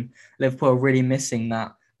watch. And Liverpool are really missing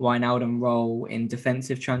that Wijnaldum role in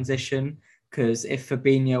defensive transition, because if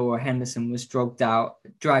Fabinho or Henderson was dragged out,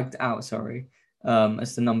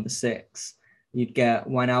 as the number 6, you'd get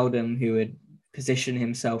Wijnaldum who would position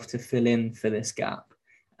himself to fill in for this gap.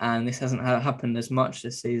 And this hasn't happened as much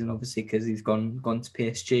this season, obviously, because he's gone to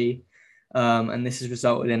PSG. And this has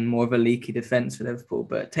resulted in more of a leaky defence for Liverpool.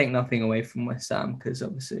 But take nothing away from West Ham, because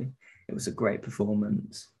obviously it was a great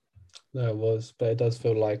performance. No, it was, but it does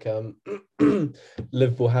feel like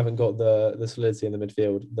Liverpool haven't got the solidity in the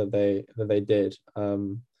midfield that they did.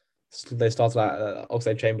 They started out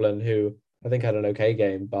Oxlade-Chamberlain, who I think had an okay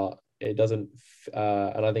game, but it doesn't.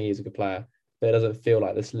 And I think he's a good player, but it doesn't feel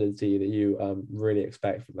like the solidity that you really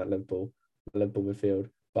expect from that Liverpool midfield.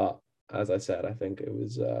 But as I said, I think it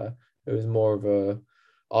was more of a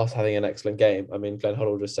us having an excellent game. I mean, Glenn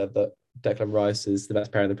Hoddle just said that Declan Rice is the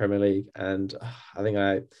best player in the Premier League, and I think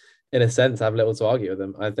in a sense, have little to argue with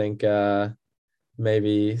him. I think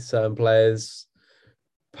maybe certain players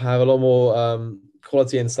have a lot more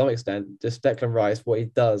quality in some extent. Just Declan Rice, what he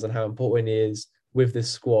does, and how important he is with this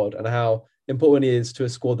squad, and how important he is to a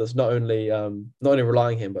squad that's not only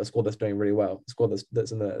relying on him, but a squad that's doing really well. A squad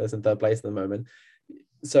that's in third place at the moment.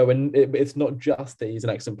 So it's not just that he's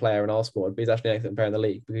an excellent player in our squad, but he's actually an excellent player in the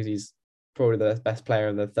league because he's probably the best player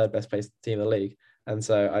in the third best placed team in the league. And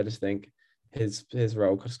so I just think his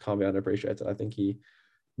role just can't be underappreciated. I think he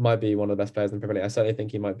might be one of the best players in the Premier League. I certainly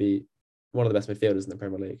think he might be one of the best midfielders in the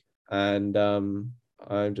Premier League. And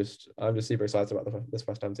I'm just super excited about this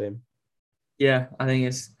West Ham team. Yeah, I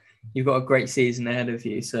think you've got a great season ahead of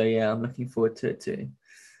you. So yeah, I'm looking forward to it too.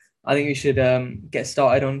 I think we should get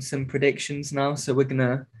started on some predictions now. So we're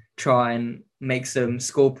gonna try and make some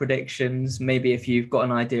score predictions. Maybe if you've got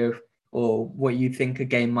an idea of or what you think a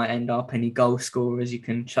game might end up, any goal scorers, you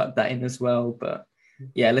can chuck that in as well. But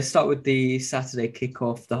yeah, let's start with the Saturday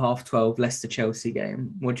kickoff, the 12:30 Leicester Chelsea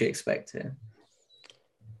game. What do you expect here?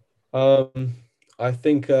 Um, I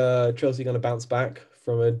think Chelsea are going to bounce back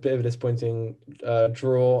from a bit of a disappointing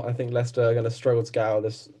draw. I think Leicester are going to struggle to get out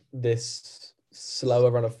of this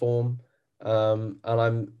slower run of form.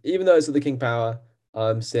 And even though it's at the King Power,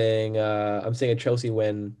 I'm seeing a Chelsea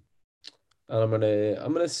win, and I'm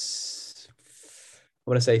gonna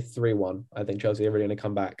say 3-1. I think Chelsea are really going to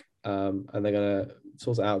come back, and they're going to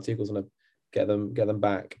sort it out. Tuchel's going to get them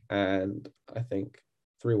back, and I think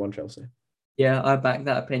 3-1 Chelsea. Yeah, I back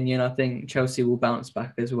that opinion. I think Chelsea will bounce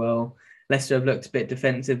back as well. Leicester have looked a bit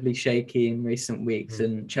defensively shaky in recent weeks, Mm.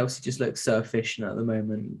 and Chelsea just looks so efficient at the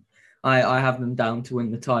moment. I have them down to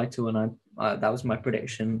win the title, and I that was my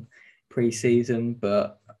prediction pre-season,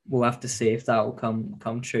 but we'll have to see if that will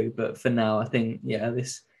come true. But for now, I think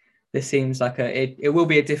this seems like it will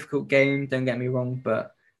be a difficult game. Don't get me wrong,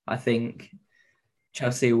 but I think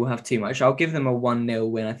Chelsea will have too much. I'll give them a 1-0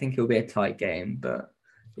 win. I think it'll be a tight game, but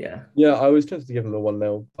yeah, Yeah, I was tempted to give them a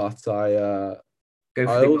 1-0, but go for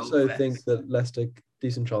I the goal also think first. that Leicester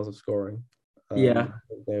decent chance of scoring. Yeah.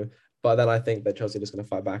 But then I think that Chelsea are just going to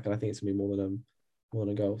fight back, and I think it's going to be more than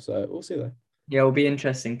a goal. So we'll see though. Yeah, it'll be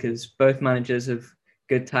interesting because both managers have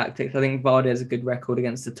good tactics. I think Vardy has a good record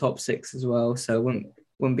against the top six as well, so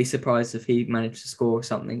wouldn't be surprised if he managed to score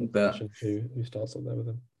something. But Question who starts up there with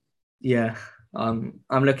him. yeah, I'm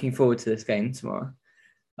looking forward to this game tomorrow.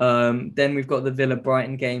 Then we've got the Villa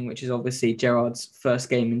Brighton game, which is obviously Gerrard's first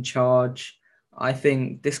game in charge. I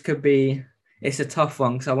think this could be it's a tough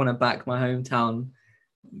one because I want to back my hometown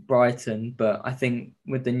Brighton, but I think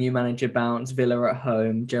with the new manager bounce, Villa at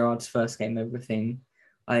home, Gerrard's first game, everything,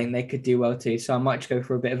 I think they could do well too. So I might go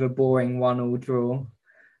for a bit of a boring 1-1 draw.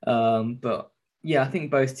 But yeah, I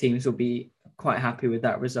think both teams will be quite happy with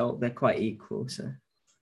that result. They're quite equal. So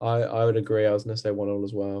I would agree. I was going to say 1-0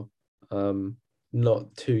 as well.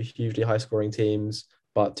 Not two hugely high scoring teams,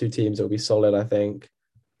 but two teams that will be solid, I think.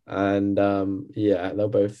 And yeah, they'll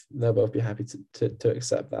both be happy to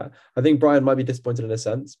accept that. I think Brian might be disappointed in a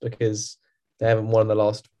sense because they haven't won the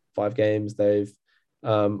last 5 games. They've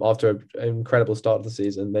after an incredible start of the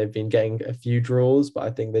season, they've been getting a few draws, but I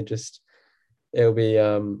think it'll be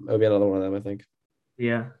another one of them, I think.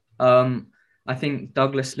 yeah, I think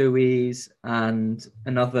Douglas Luiz and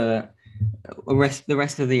the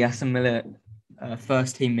rest of the Aston Villa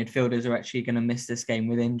first team midfielders are actually going to miss this game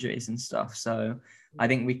with injuries and stuff. So I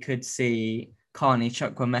think we could see Carney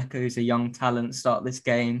Chukwuemeka, who's a young talent, start this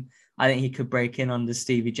game. I think he could break in under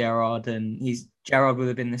Stevie Gerrard, and Gerrard would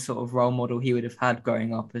have been the sort of role model he would have had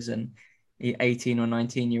growing up as an 18 or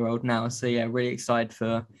 19-year-old now. So yeah, really excited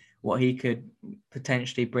for what he could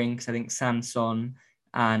potentially bring. Because I think Sanson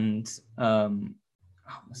and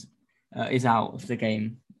is out of the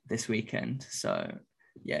game this weekend. So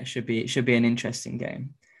yeah, it should be an interesting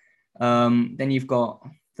game. Then you've got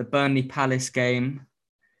the Burnley Palace game.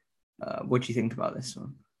 What do you think about this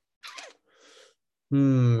one?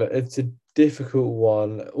 It's a difficult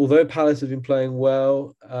one. Although Palace have been playing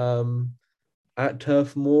well at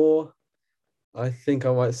Turf Moor, I think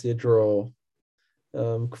I might see a draw.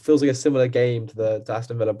 Feels like a similar game to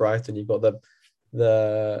Aston Villa Brighton. You've got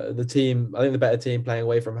the team. I think the better team playing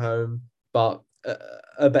away from home, but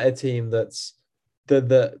a better team that's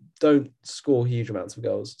that don't score huge amounts of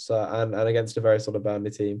goals. So and against a very sort of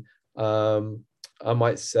Burnley team, I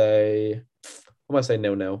might say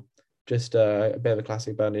 0-0. Just a bit of a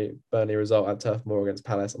classic Burnley result at Turf Moor against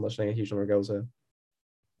Palace. I'm not saying a huge number of goals here.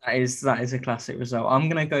 That is a classic result. I'm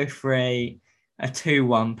gonna go for a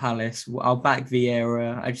 2-1 Palace. I'll back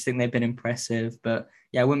Vieira. I just think they've been impressive, but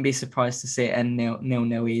yeah, I wouldn't be surprised to see it end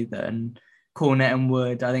 0-0 either. And Cornet and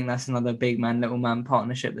Wood, I think that's another big man, little man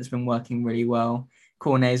partnership that's been working really well.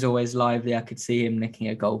 Cornet is always lively. I could see him nicking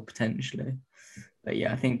a goal potentially. But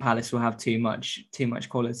yeah, I think Palace will have too much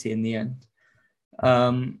quality in the end.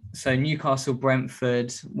 So Newcastle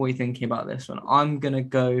Brentford, what are you thinking about this one? I'll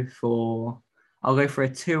go for a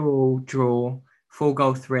 2-2 draw,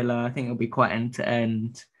 4-goal thriller. I think it'll be quite end to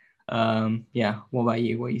end. Yeah, what about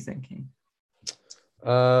you? What are you thinking?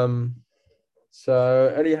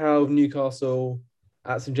 So Eddie Howe, Newcastle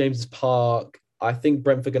at St James's Park. I think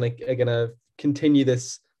Brentford are gonna continue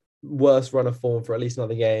this worst run of form for at least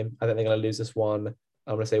another game. I think they're gonna lose this one.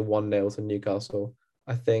 I'm gonna say 1-0 to Newcastle.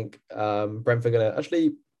 I think Brentford gonna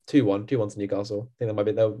actually 2-1 to Newcastle. I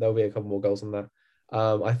think there'll be a couple more goals on that.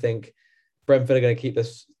 I think Brentford are gonna keep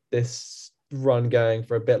this run going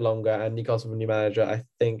for a bit longer, and Newcastle with a new manager. I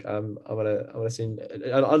think I'm gonna see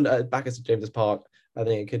back at St James's Park. I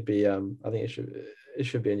think it could be. I think it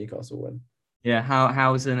should be a Newcastle win. Yeah,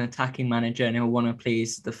 how's an attacking manager and he'll want to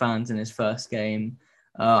please the fans in his first game.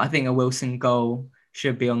 I think a Wilson goal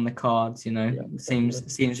should be on the cards. Yeah,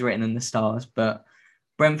 seems written in the stars. But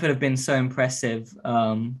Brentford have been so impressive.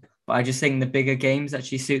 But I just think the bigger games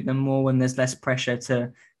actually suit them more when there's less pressure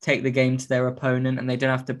to take the game to their opponent and they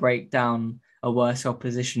don't have to break down a worse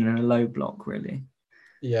opposition in a low block, really.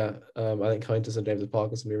 Yeah, I think coming to St James's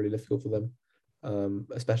Park is going to be really difficult for them,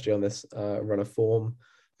 especially on this run of form.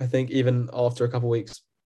 I think even after a couple of weeks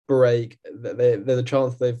break, there's a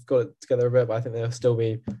chance they've got it together a bit, but I think there'll still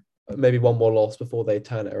be maybe one more loss before they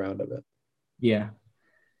turn it around a bit. Yeah.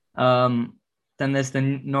 Then there's the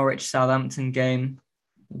Norwich Southampton game,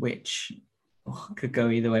 which could go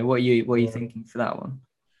either way. What are you thinking for that one?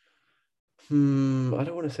 I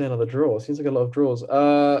don't want to say another draw. It seems like a lot of draws.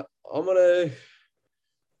 I'm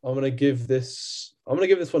gonna give this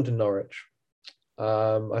one to Norwich.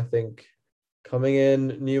 I think coming in,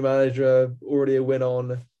 new manager, already a win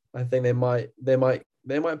on. I think they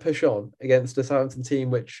might push on against a Southampton team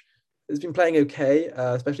which has been playing okay,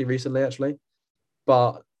 especially recently actually.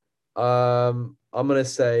 But I'm gonna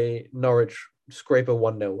say Norwich scrape a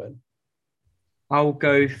 1-0 win. I'll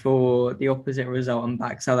go for the opposite result and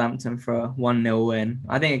back Southampton for a 1-0 win.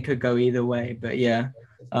 I think it could go either way, but yeah.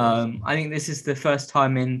 I think this is the first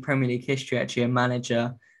time in Premier League history actually a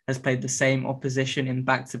manager has played the same opposition in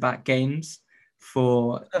back-to-back games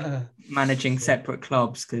for managing separate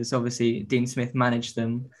clubs, because obviously Dean Smith managed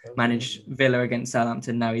Villa against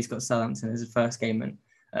Southampton. Now he's got Southampton as a first game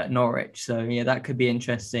at Norwich. So yeah, that could be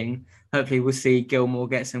interesting. Hopefully we'll see Gilmore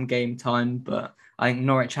get some game time, but I think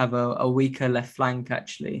Norwich have a weaker left flank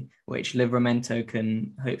actually, which Livramento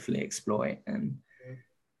can hopefully exploit. And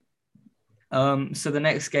so the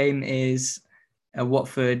next game is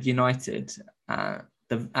Watford United at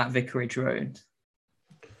Vicarage Road.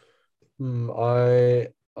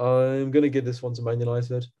 I'm gonna give this one to Man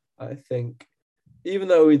United. I think even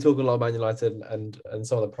though we talk a lot about Man United and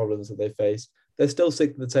some of the problems that they face, they're still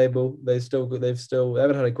sixth at the table. They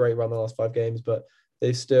haven't had a great run the last 5 games, but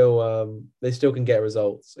they still can get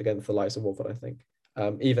results against the likes of Watford, I think,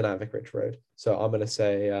 even at Vicarage Road. So I'm gonna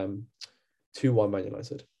say 2-1 Man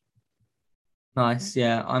United. Nice,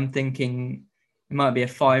 yeah. I'm thinking it might be a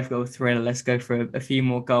 5-goal thriller. Let's go for a few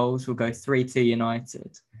more goals. We'll go 3-2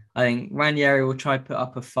 United. I think Ranieri will try to put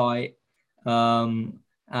up a fight and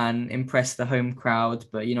impress the home crowd,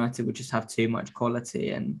 but United will just have too much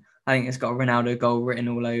quality. And I think it's got a Ronaldo goal written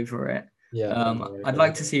all over it. Yeah. I'd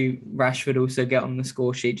like to see Rashford also get on the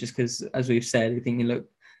score sheet just because, as we've said, I think he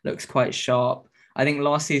looks quite sharp. I think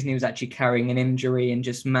last season he was actually carrying an injury and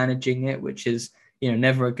just managing it, which is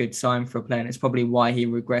never a good sign for a player. And it's probably why he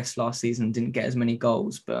regressed last season and didn't get as many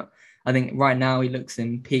goals. But I think right now he looks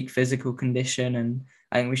in peak physical condition, and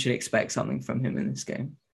I think we should expect something from him in this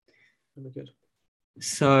game. Very good.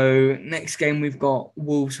 So next game we've got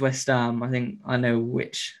Wolves West Ham. I think I know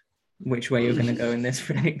which way you're going to go in this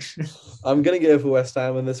prediction. I'm going to go for West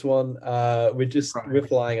Ham in this one. We're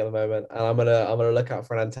flying at the moment, and I'm gonna look out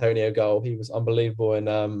for an Antonio goal. He was unbelievable in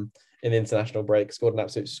the international break. Scored an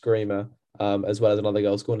absolute screamer, as well as another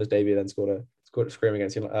goal. Scored his debut, then scored a screamer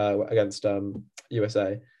against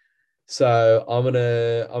USA. So I'm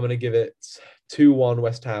gonna give it 2-1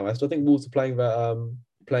 West Ham. I still think Wolves are playing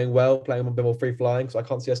well, playing a bit more free flying. So I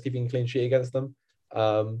can't see us keeping a clean sheet against them.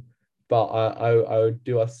 but I would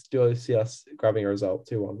do see us grabbing a result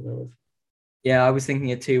 2-1. Yeah, I was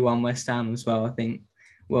thinking a 2-1 West Ham as well. I think,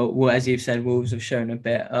 well, as you've said, Wolves have shown a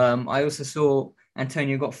bit. I also saw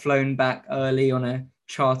Antonio got flown back early on a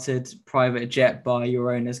chartered private jet by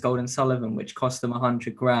your owners, Golden Sullivan, which cost them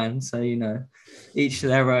 100 grand. So, each to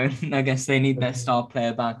their own. I guess they need their star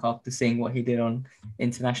player back after seeing what he did on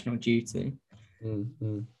international duty.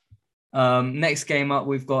 Mm-hmm. Next game up,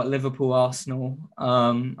 we've got Liverpool Arsenal.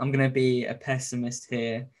 I'm going to be a pessimist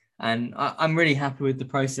here, and I'm really happy with the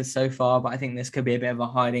process so far, but I think this could be a bit of a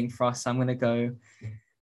hiding for us. I'm going to go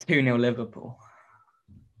 2-0 Liverpool.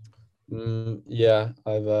 Yeah,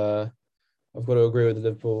 I've got to agree with the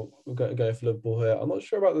Liverpool. We're going for Liverpool here. I'm not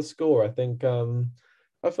sure about the score. I think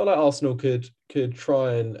I feel like Arsenal could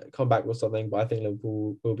try and come back with something, but I think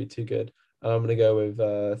Liverpool will be too good. And I'm going to go with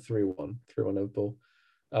 3-1 Liverpool.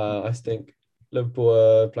 I think Liverpool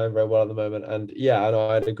are playing very well at the moment, and yeah, I know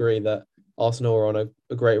I'd agree that Arsenal are on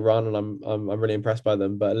a great run, and I'm really impressed by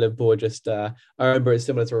them. But Liverpool just I remember it's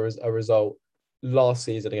similar to a result last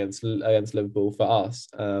season against Liverpool for us.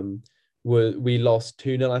 We lost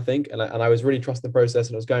 2-0, I think, and I was really trusting the process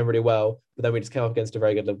and it was going really well. But then we just came up against a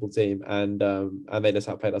very good Liverpool team, and they just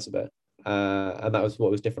outplayed us a bit. And that was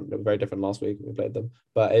what was different. It was very different last week when we played them.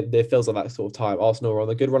 But it feels like that sort of time. Arsenal are on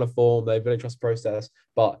a good run of form. They really trust the process,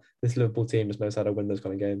 but this Liverpool team just knows how to win those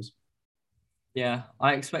kind of games. Yeah,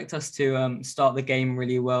 I expect us to start the game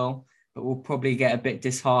really well, but we'll probably get a bit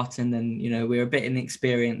disheartened, and we're a bit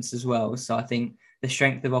inexperienced as well. So I think the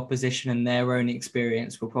strength of opposition and their own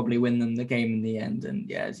experience will probably win them the game in the end. And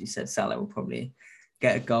yeah, as you said, Salah will probably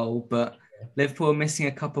get a goal. But Liverpool are missing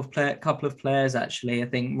a couple of players actually. I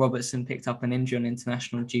think Robertson picked up an injury on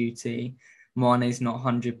international duty. Mane's not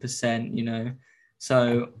 100%.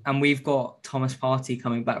 So, and we've got Thomas Partey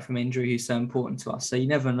coming back from injury, who's so important to us. So you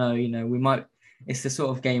never know. We might. It's the sort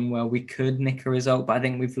of game where we could nick a result, but I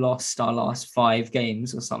think we've lost our last 5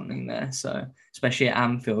 games or something there. So especially at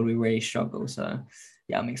Anfield, we really struggle. So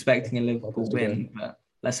yeah, I'm expecting a Liverpool win, but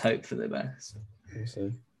let's hope for the best.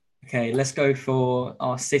 Okay, let's go for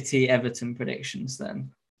our City Everton predictions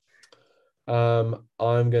then. I'm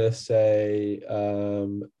gonna say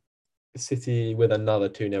City with another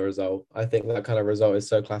 2-0 result. I think that kind of result is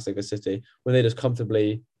so classic for City when they just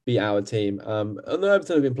comfortably beat our team. And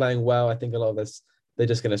Everton have been playing well. I think a lot of this they're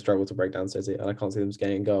just going to struggle to break down City, and I can't see them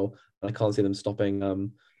getting a goal. And I can't see them stopping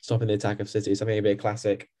the attack of City. So I think it'd be a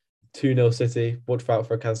classic 2-0 City. Watch out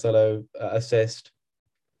for a Cancelo assist,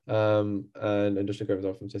 and just a great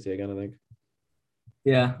result from City again, I think.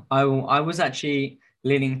 Yeah, I was actually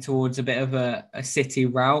leaning towards a bit of a City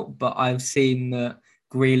route, but I've seen that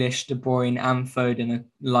Grealish, De Bruyne, and Foden are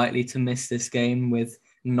likely to miss this game with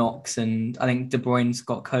knocks, and I think De Bruyne's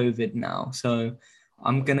got COVID now, so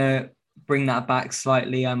I'm gonna bring that back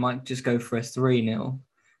slightly. I might just go for a 3-0,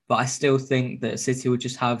 but I still think that City will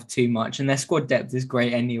just have too much, and their squad depth is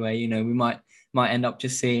great anyway. We might end up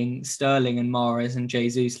just seeing Sterling and Mahrez and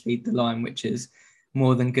Jesus lead the line, which is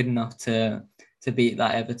more than good enough to beat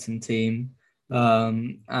that Everton team.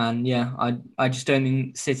 And yeah, I just don't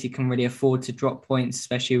think City can really afford to drop points,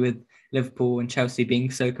 especially with Liverpool and Chelsea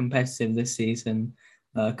being so competitive this season.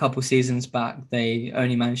 A couple seasons back, they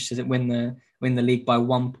only managed to win the league by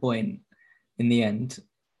 1 point in the end,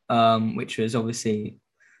 which was obviously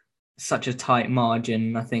such a tight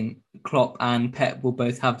margin. I think Klopp and Pep will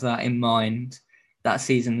both have that in mind that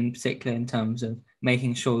season, in particular, in terms of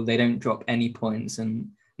making sure they don't drop any points and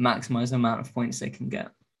maximize the amount of points they can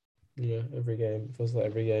get. Yeah, every game. It feels like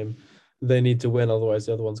every game they need to win, otherwise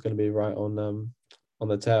the other one's going to be right on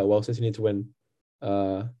the tail. Well, City need to win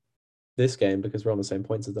this game because we're on the same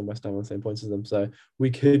points as them. West Ham on the same points as them, so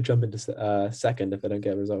we could jump into second if they don't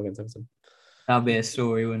get a result against Everton. That'd be a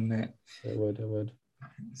story, wouldn't it? It would.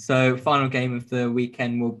 So, final game of the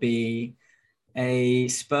weekend will be a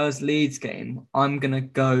Spurs Leeds game. I'm gonna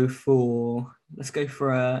go for let's go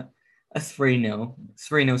for a 3-0.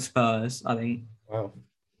 3-0 Spurs, I think. Wow.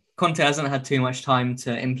 Conte hasn't had too much time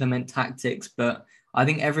to implement tactics, but I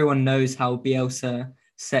think everyone knows how Bielsa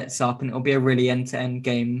sets up, and it'll be a really end-to-end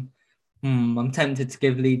game. I'm tempted to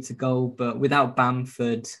give Leeds a goal, but without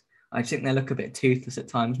Bamford, I think they look a bit toothless at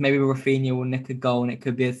times. Maybe Rafinha will nick a goal, and it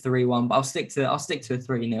could be a 3-1. But I'll stick to a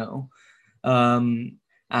 3-0.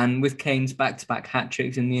 And with Kane's back-to-back hat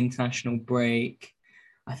tricks in the international break,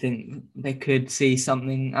 I think they could see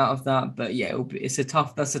something out of that. But yeah, that's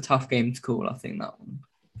a tough game to call. I think that one.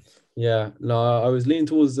 Yeah, no, I was leaning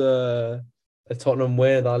towards a Tottenham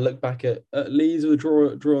win. I look back at Leeds with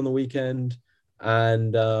a draw on the weekend,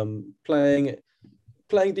 and playing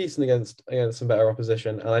decent against some better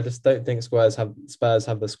opposition. And I just don't think Spurs have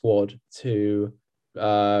the squad to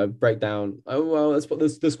break down. Oh well, let's put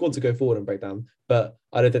the squad to go forward and break down. But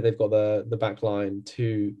I don't think they've got the back line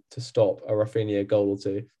to stop a Rafinha goal or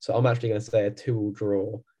two. So I'm actually going to say a 2-2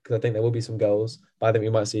 draw because I think there will be some goals, but I think we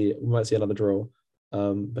might see another draw,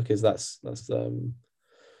 because that's the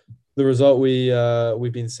result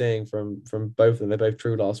we've been seeing from both of them. They both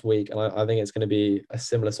drew last week, and I think it's going to be a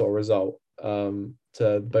similar sort of result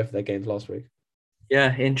to both of their games last week.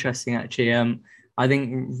 Yeah, interesting actually. I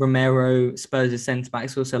think Romero, Spurs' centre back,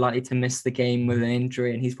 is also likely to miss the game with an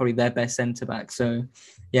injury, and he's probably their best centre back. So,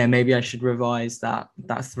 yeah, maybe I should revise that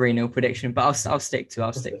 3-0 prediction. But I'll stick to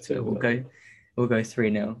it. We'll go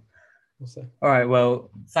 3-0. All right.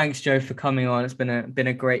 Well, thanks, Joe, for coming on. It's been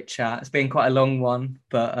a great chat. It's been quite a long one,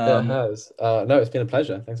 but It has. No, it's been a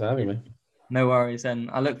pleasure. Thanks for having me. no worries.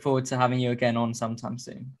 And I look forward to having you again on sometime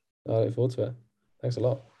soon. I look forward to it. Thanks a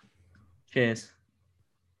lot. Cheers.